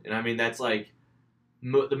mind. And I mean that's like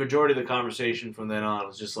the majority of the conversation from then on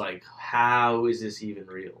was just like, how is this even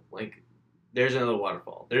real? Like, there's another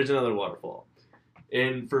waterfall. There's another waterfall.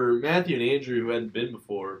 And for Matthew and Andrew, who hadn't been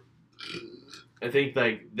before, I think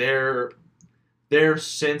like their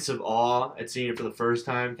sense of awe at seeing it for the first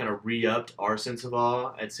time kind of re-upped our sense of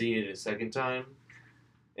awe at seeing it a second time.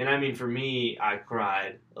 And I mean, for me, I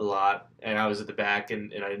cried a lot, and I was at the back,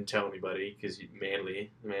 and I didn't tell anybody because manly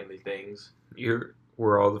things.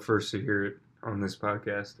 We're all the first to hear it on this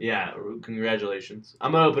podcast. Yeah, congratulations.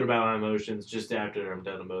 I'm gonna open about my emotions just after I'm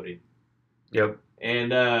done emoting. Yep.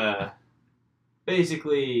 And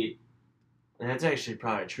basically, and that's actually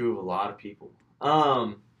probably true of a lot of people.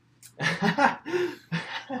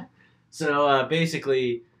 So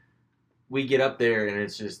basically, we get up there and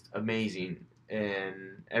it's just amazing,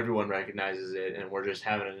 and everyone recognizes it, and we're just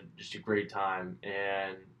having just a great time.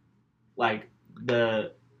 And like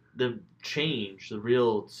the change, the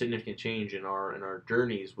real significant change in our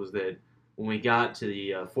journeys was that when we got to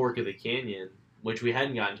the fork of the canyon, which we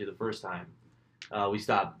hadn't gotten to the first time, we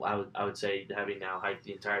stopped. I would say having now hiked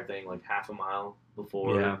the entire thing like half a mile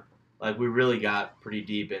before. Yeah. Like we really got pretty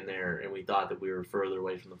deep in there, and we thought that we were further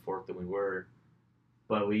away from the fork than we were.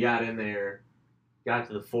 But we got in there, got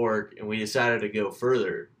to the fork, and we decided to go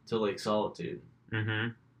further to Lake Solitude.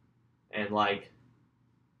 Mm-hmm. And like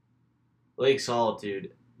Lake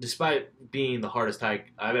Solitude, despite being the hardest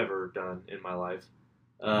hike I've ever done in my life,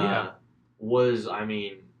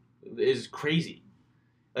 is crazy.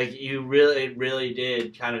 Like it really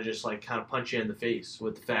did kind of punch you in the face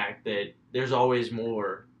with the fact that there's always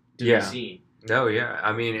more to be seen. No, yeah.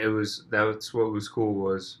 I mean, that's what was cool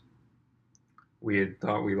was we had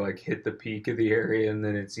thought we like hit the peak of the area, and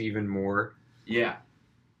then it's even more. Yeah.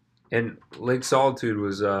 And Lake Solitude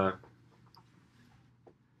was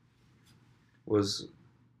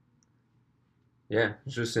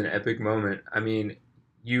it's just an epic moment. I mean,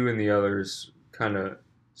 you and the others kind of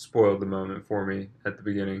spoiled the moment for me at the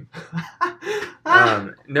beginning.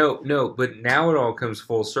 No, but now it all comes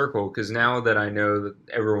full circle because now that I know that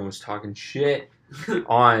everyone was talking shit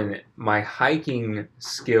on my hiking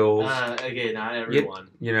skills. Okay, not everyone.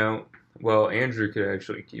 Well, Andrew could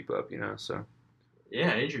actually keep up, so.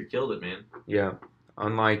 Yeah, Andrew killed it, man. Yeah.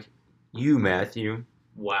 Unlike you, Matthew.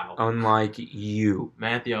 Wow. Unlike you.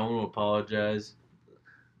 Matthew, I want to apologize.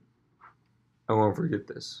 I won't forget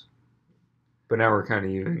this. But now we're kind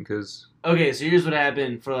of even because... Okay, so here's what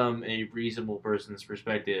happened from a reasonable person's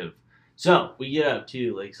perspective. So, we get up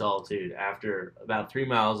to Lake Solitude after about 3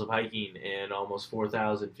 miles of hiking and almost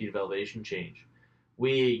 4,000 feet of elevation change.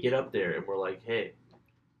 We get up there and we're like, hey,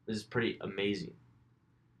 this is pretty amazing.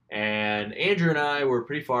 And Andrew and I were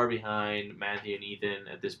pretty far behind Matthew and Ethan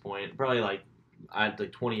at this point, probably like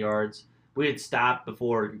 20 yards. We had stopped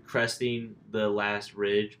before cresting the last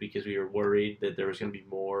ridge because we were worried that there was going to be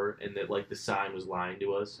more and that like the sign was lying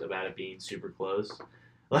to us about it being super close.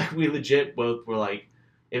 Like we legit both were like,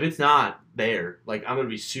 if it's not there, like I'm going to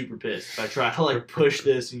be super pissed if I try to like push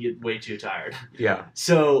this and get way too tired. Yeah.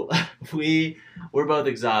 So we're both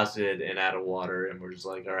exhausted and out of water, and we're just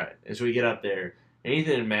like, all right. And so we get up there, and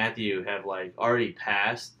Ethan and Matthew have like already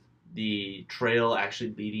passed the trail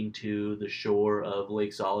actually leading to the shore of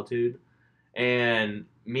Lake Solitude. And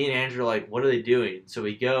me and Andrew are like, what are they doing? So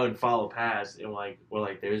we go and follow past, and we're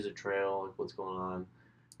like, there's a trail, like what's going on?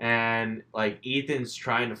 And like Ethan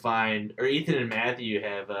and Matthew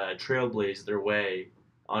have trailblazed their way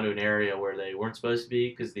onto an area where they weren't supposed to be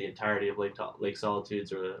because the entirety of Lake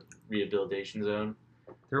Solitude's are a rehabilitation zone.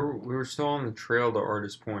 We were still on the trail to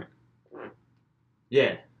Artist Point.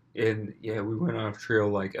 Yeah. And yeah, we went off trail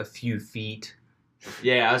like a few feet.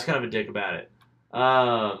 Yeah, I was kind of a dick about it.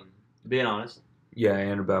 Being honest. Yeah,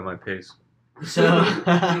 and about my pace. So,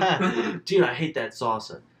 dude, I hate that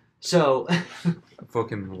salsa. So I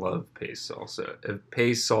fucking love Pace Salsa.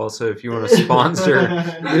 Pace Salsa, if you want to sponsor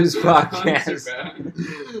this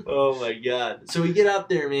podcast. Oh my god! So we get up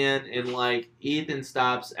there, man, and like Ethan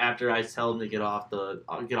stops after I tell him to get off the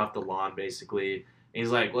lawn, basically. And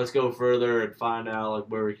he's like, "Let's go further and find out like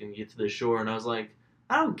where we can get to the shore." And I was like,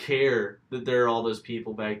 "I don't care that there are all those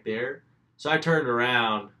people back there." So I turned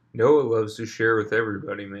around. Noah loves to share with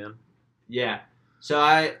everybody, man. Yeah. So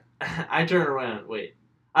I turn around. Wait.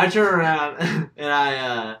 I turn around and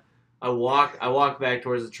I walk back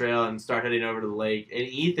towards the trail and start heading over to the lake. And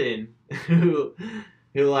Ethan, who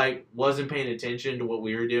like wasn't paying attention to what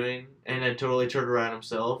we were doing and had totally turned around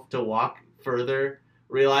himself to walk further,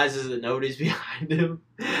 realizes that nobody's behind him,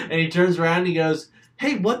 and he turns around and he goes,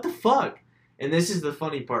 "Hey, what the fuck?" And this is the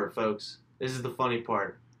funny part, folks. This is the funny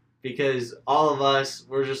part. Because all of us,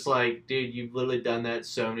 we're just like, dude, you've literally done that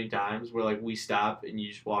so many times where, like, we stop and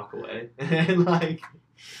you just walk away. And, like,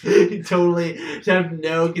 you totally have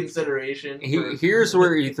no consideration. Here's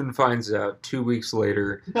where Ethan finds out 2 weeks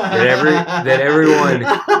later that everyone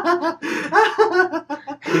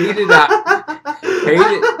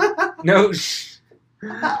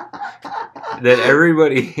that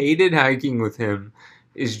everybody hated hiking with him,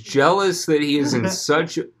 is jealous that he is in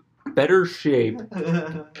such better shape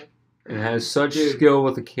and has such skill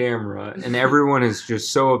with a camera, and everyone is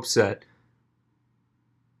just so upset.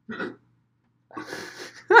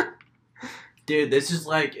 Dude, this is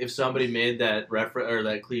like if somebody made that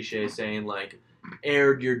that cliche saying like,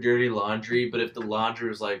 aired your dirty laundry, but if the laundry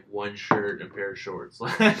was like one shirt and a pair of shorts.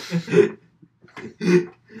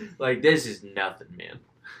 Like, this is nothing, man.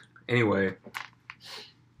 Anyway,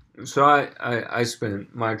 so I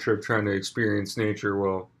spent my trip trying to experience nature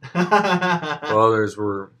while others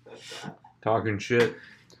were talking shit.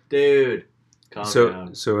 Dude, calm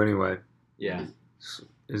down. So anyway. Yeah.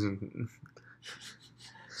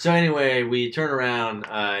 So anyway, we turn around.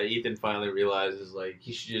 Ethan finally realizes like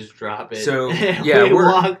he should just drop it. So yeah,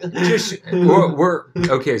 we're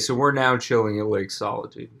okay. So we're now chilling at Lake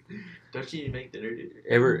Solitude. Don't you make dinner,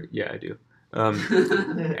 dude? Yeah, I do.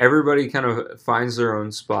 Everybody kind of finds their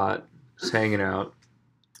own spot, just hanging out,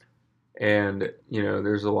 and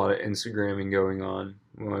there's a lot of Instagramming going on.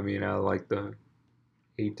 Well, I mean, I like the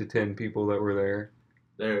 8 to 10 people that were there.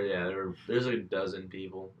 There's like a dozen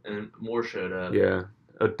people, and more showed up. Yeah,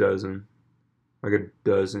 a dozen, like a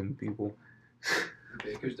dozen people. A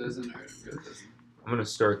baker's dozen or a good dozen? I'm gonna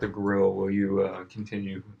start the grill while you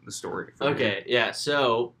continue the story. Okay, yeah.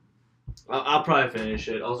 So I'll probably finish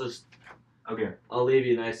it. Okay. I'll leave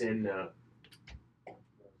you a nice end note.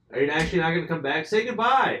 Are you actually not going to come back? Say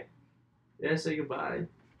goodbye. Yeah, say goodbye.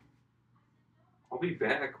 I'll be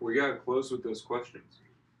back. We gotta close with those questions.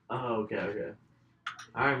 Oh, okay.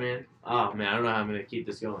 All right, man. Oh, man, I don't know how I'm going to keep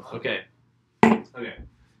this going. Okay.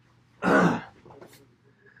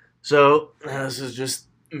 So, this is just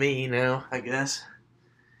me now, I guess.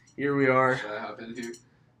 Here we are. Should I hop in here?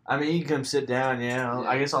 I mean, you can come sit down, yeah.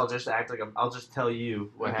 I guess I'll just act like I'll just tell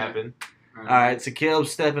you what happened. All right, so Caleb's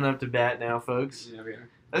stepping up to bat now, folks. Yeah, we are.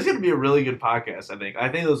 That's going to be a really good podcast, I think. I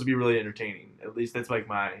think those will be really entertaining. At least that's like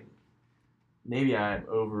maybe I'm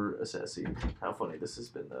over-assessing how funny this has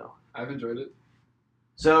been, though. I've enjoyed it.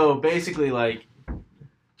 So, basically, like,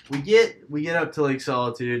 we get up to Lake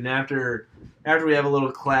Solitude, and after we have a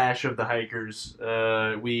little clash of the hikers,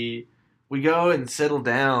 we go and settle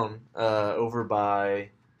down over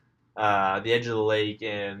by the edge of the lake,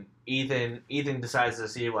 and Ethan decides to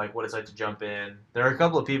see like what it's like to jump in. There are a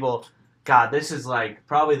couple of people. God, this is like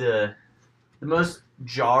probably the most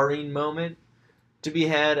jarring moment to be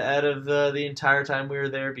had out of the entire time we were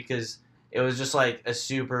there, because it was just like a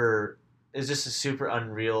super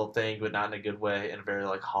unreal thing, but not in a good way, in a very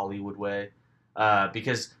like Hollywood way.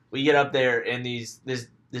 Because we get up there and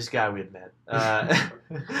this guy we had met,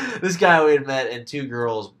 and two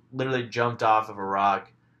girls literally jumped off of a rock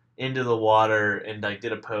into the water and like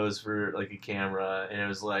did a pose for like a camera, and it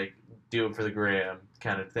was like, do it for the gram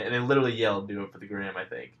kind of thing, and they literally yelled, do it for the gram, I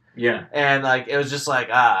think. Yeah. And like it was just like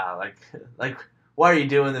like why are you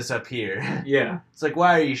doing this up here? Yeah. It's like,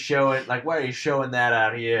 why are you showing that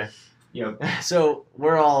out here? Yep. So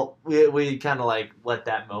we kind of like let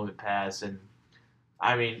that moment pass, and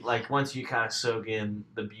I mean, like, once you kind of soak in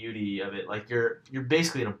the beauty of it, like you're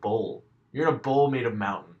basically in a bowl. You're in a bowl made of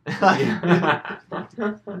mountain. And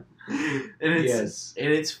it's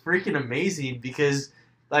freaking amazing, because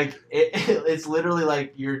like it's literally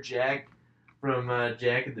like you're Jack from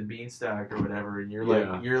Jack and the Beanstalk or whatever, and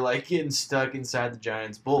you're like getting stuck inside the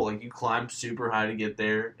Giant's bowl. Like, you climbed super high to get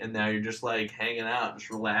there, and now you're just like hanging out, just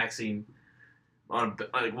relaxing on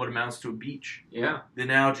like what amounts to a beach. Yeah. The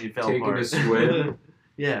analogy fell apart. Taking a swim.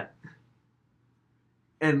 Yeah.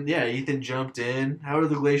 And yeah, Ethan jumped in. How are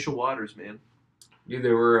the glacial waters, man? Yeah,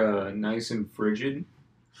 they were nice and frigid.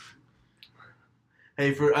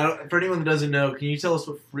 Hey, for anyone that doesn't know, can you tell us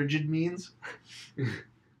what frigid means? It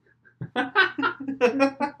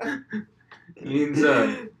means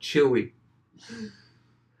chili.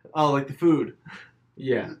 Oh, like the food.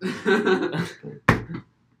 Yeah.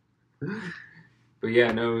 But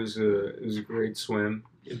yeah, no, it was a great swim.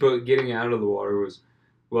 But getting out of the water was,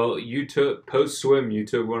 well, you took post swim. You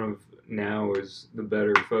took one of now is the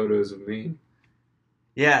better photos of me.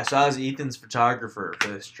 Yeah, so I was Ethan's photographer for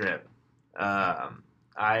this trip. I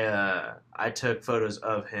took photos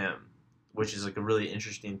of him, which is like a really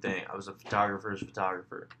interesting thing. I was a photographer's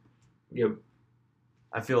photographer. Yep.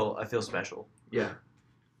 I feel special. Yeah.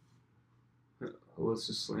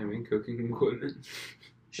 Alyssa's slamming cooking equipment.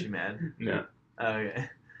 She mad? No, Okay.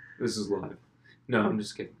 this is live. No, I'm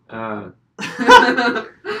just kidding. No,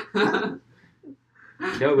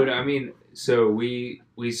 but I mean, so we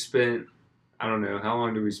spent, I don't know, how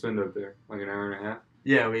long did we spend up there? Like an hour and a half?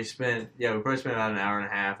 Yeah, we probably spent about an hour and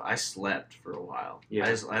a half. I slept for a while.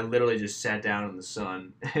 Yeah. I literally just sat down in the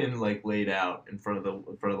sun and like laid out in front of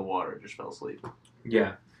the water and just fell asleep.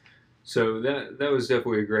 Yeah. So that was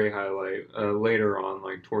definitely a great highlight. Later on,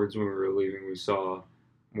 like towards when we were leaving, we saw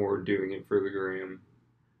more doing it for the gram.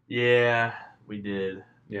 Yeah, we did.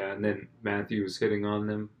 Yeah, and then Matthew was hitting on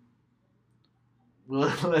them.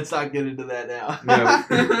 Well, let's not get into that now.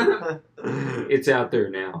 No. It's out there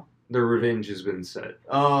now. The revenge has been set.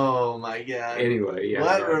 Oh my god. Anyway, yeah.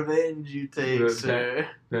 What no, revenge you take, sir?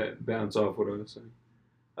 bounce off what I was saying.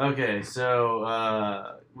 Okay,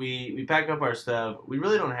 so we pack up our stuff. We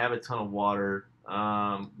really don't have a ton of water,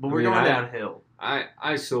 but we're going downhill.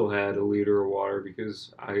 I still had a liter of water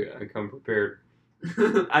because I come prepared.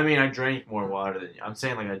 I mean, I drank more water than you. I'm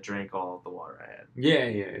saying like I drank all of the water I had.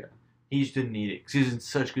 Yeah. He just didn't need it because he's in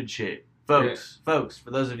such good shape. Folks,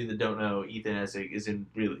 for those of you that don't know, Ethan Essig is in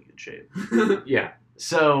really good shape. Yeah.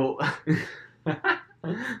 So,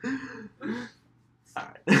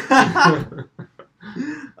 alright.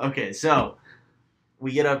 Okay, so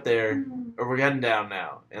we get up there, or we're getting down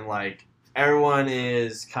now, and like everyone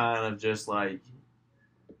is kind of just like,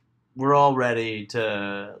 we're all ready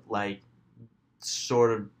to like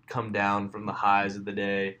sort of come down from the highs of the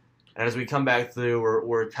day. And as we come back through,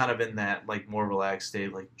 we're kind of in that like more relaxed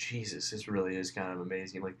state. Like, Jesus, this really is kind of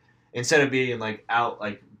amazing. Like, instead of being like out,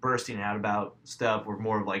 like bursting out about stuff, we're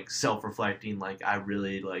more of like self-reflecting. Like, I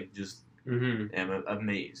really like just am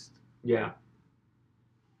amazed. Yeah.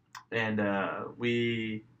 And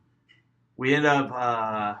we end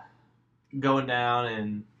up going down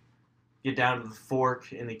and get down to the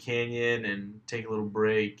fork in the canyon and take a little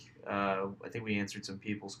break. I think we answered some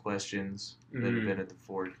people's questions that have been at the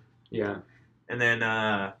fork. Yeah. And then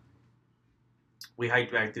we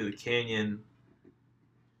hiked back through the canyon,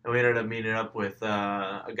 and we ended up meeting up with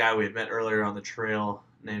a guy we had met earlier on the trail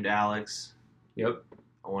named Alex. Yep.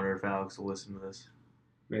 I wonder if Alex will listen to this.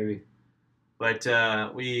 Maybe. But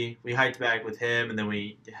we hiked back with him, and then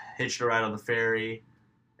we hitched a ride on the ferry,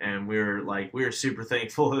 and we were super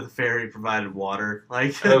thankful that the ferry provided water.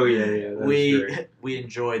 Like, oh yeah. That was we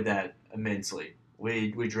enjoyed that immensely.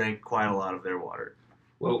 We drank quite a lot of their water.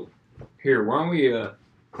 Well, here, why don't we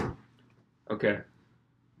okay.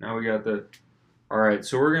 Now we got the all right,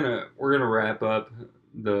 so we're gonna wrap up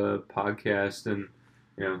the podcast, and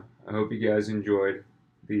I hope you guys enjoyed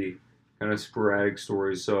the kind of sporadic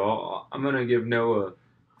stories. So I'm gonna give Noah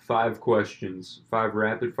 5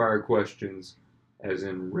 rapid fire questions, as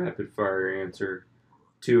in rapid fire answer,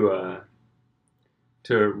 to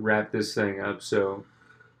wrap this thing up. So,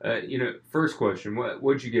 first question: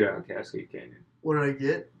 what'd you get out of Cascade Canyon? What did I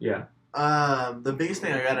get? Yeah. The biggest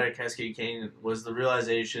thing I got out of Cascade Canyon was the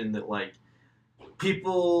realization that like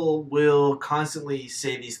people will constantly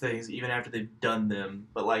say these things even after they've done them,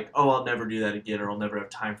 but like, oh, I'll never do that again, or I'll never have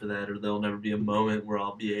time for that, or there'll never be a moment where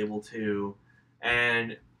I'll be able to.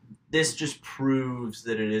 And this just proves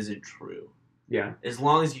that it isn't true. Yeah. As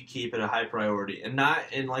long as you keep it a high priority and not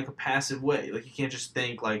in like a passive way. Like, you can't just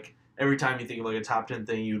think like every time you think of like a top 10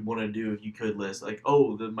 thing you'd want to do if you could list, like,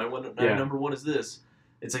 oh, my number one is this.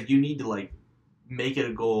 It's like you need to like make it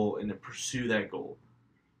a goal and to pursue that goal.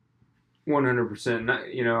 100%.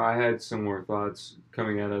 I had similar thoughts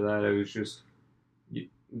coming out of that. It was just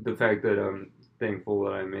the fact that I'm thankful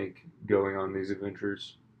that I make going on these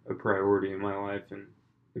adventures a priority in my life, and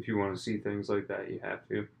if you want to see things like that, you have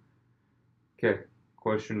to. Okay,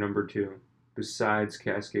 question number 2. Besides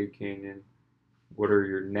Cascade Canyon, what are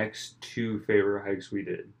your next 2 favorite hikes we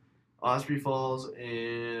did? Osprey Falls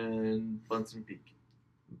and Bunsen Peak.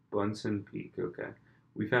 Bunsen Peak, okay.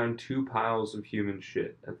 we found 2 piles of human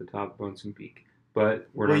shit at the top of Bunsen Peak. But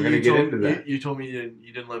we're Well, not going to you get told- into that. You told me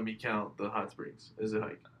you didn't let me count the hot springs as a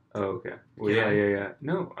hike. Oh, okay. Well, Yeah. yeah.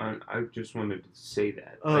 No, I just wanted to say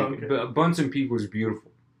that. Oh, okay. But Bunsen Peak was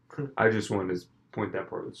beautiful. I just wanted to point that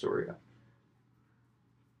part of the story out.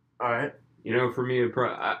 All right. You know, for me,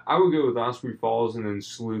 I would go with Osprey Falls and then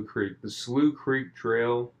Slough Creek. The Slough Creek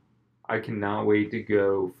Trail, I cannot wait to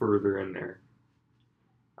go further in there.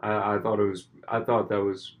 I thought that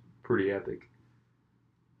was pretty epic.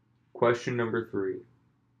 Question number 3.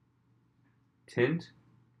 Tent,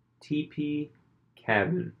 TP,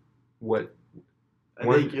 cabin. What? I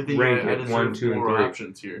think rank I it, deserve 1, 2, and more 3.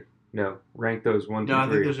 options here. No, rank those 1, 2, No, I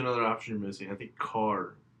 3. think there's another option you're missing. I think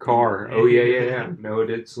car. Car. Oh, yeah. No, I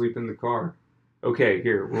did sleep in the car. Okay,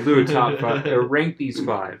 here. We'll do a top 5. Rank these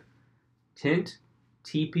 5. Tent,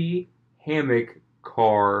 teepee, hammock,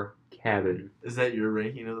 car, cabin. Is that your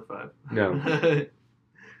ranking of the 5? No.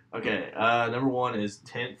 Okay. Number 1 is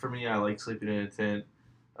tent for me. I like sleeping in a tent.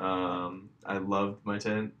 I loved my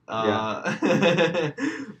tent.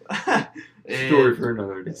 Story for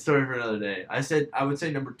another day. Story for another day. I would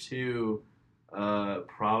say number 2,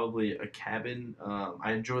 probably a cabin.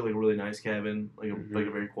 I enjoy like a really nice cabin, like a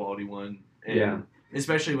very quality one. And Yeah.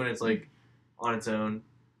 especially when it's like on its own.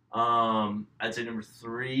 I'd say number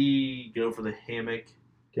 3, go for the hammock.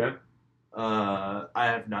 Okay. I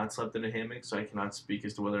have not slept in a hammock, so I cannot speak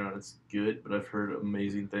as to whether or not it's good, but I've heard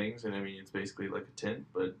amazing things, and I mean, it's basically like a tent,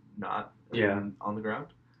 but not on the ground.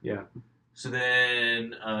 Yeah. So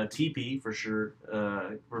then, teepee, for sure,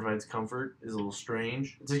 provides comfort, is a little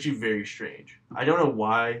strange. It's actually very strange. I don't know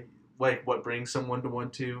why, like, what brings someone to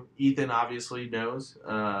want to. Ethan obviously knows.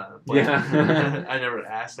 But Yeah. I never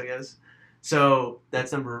asked, I guess. So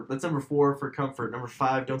that's number 4 for comfort. Number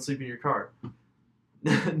 5, don't sleep in your car.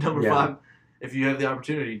 Number 5, if you have the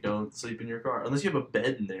opportunity, don't sleep in your car unless you have a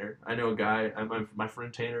bed in there. I know a guy, my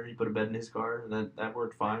friend Tanner, he put a bed in his car, and that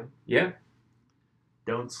worked fine. Yeah.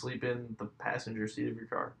 Don't sleep in the passenger seat of your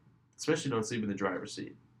car, especially don't sleep in the driver's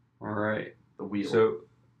seat, All right. the wheel. So,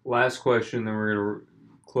 last question, then we're going to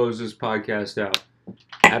close this podcast out.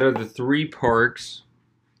 Out of the 3 parks,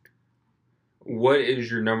 what is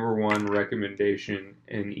your number 1 recommendation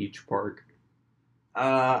in each park?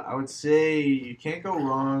 I would say you can't go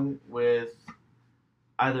wrong with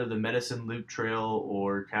either the Medicine Loop Trail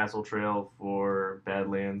or Castle Trail for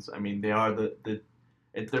Badlands. I mean, they are they're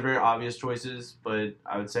very obvious choices, but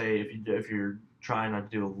I would say if you're trying not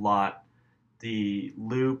to do a lot, the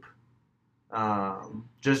Loop,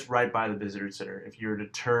 just right by the visitor center. If you were to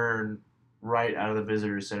turn right out of the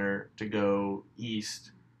visitor center to go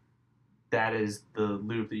east, that is the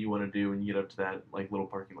loop that you want to do when you get up to that like little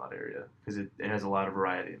parking lot area, because it has a lot of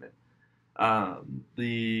variety in it.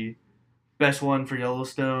 The best one for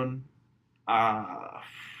Yellowstone, Mount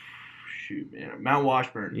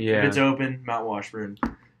Washburn. Yeah. If it's open, Mount Washburn.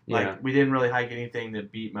 Like, Yeah. we didn't really hike anything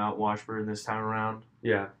that beat Mount Washburn this time around.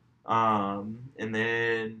 Yeah. And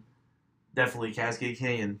then definitely Cascade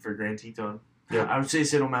Canyon for Grand Teton. Yeah. I would say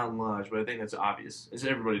Saddle Mountain Lodge, but I think that's obvious.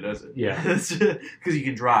 Everybody does it. Yeah. Because you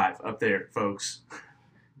can drive up there, folks.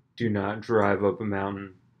 Do not drive up a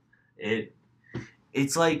mountain.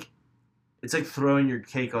 It's like throwing your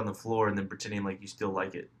cake on the floor and then pretending like you still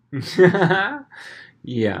like it.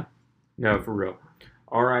 Yeah. No, for real.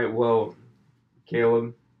 All right. Well,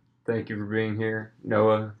 Caleb, thank you for being here.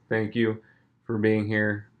 Noah, thank you for being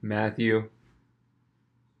here. Matthew,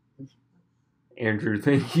 Andrew,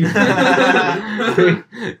 thank you.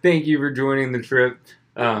 Thank you for joining the trip.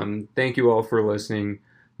 Thank you all for listening.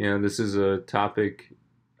 You know, this is a topic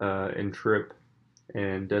and trip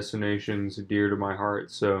and destinations dear to my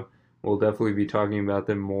heart, so we'll definitely be talking about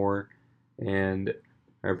them more. And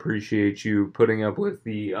I appreciate you putting up with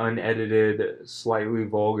the unedited, slightly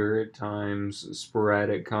vulgar at times,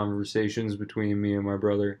 sporadic conversations between me and my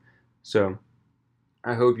brother. So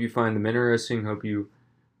I hope you find them interesting. Hope you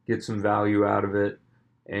get some value out of it,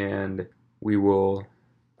 and we will,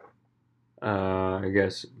 I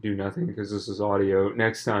guess, do nothing because this is audio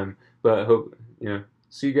next time. But hope,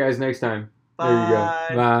 see you guys next time. Bye. There you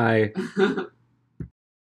go. Bye.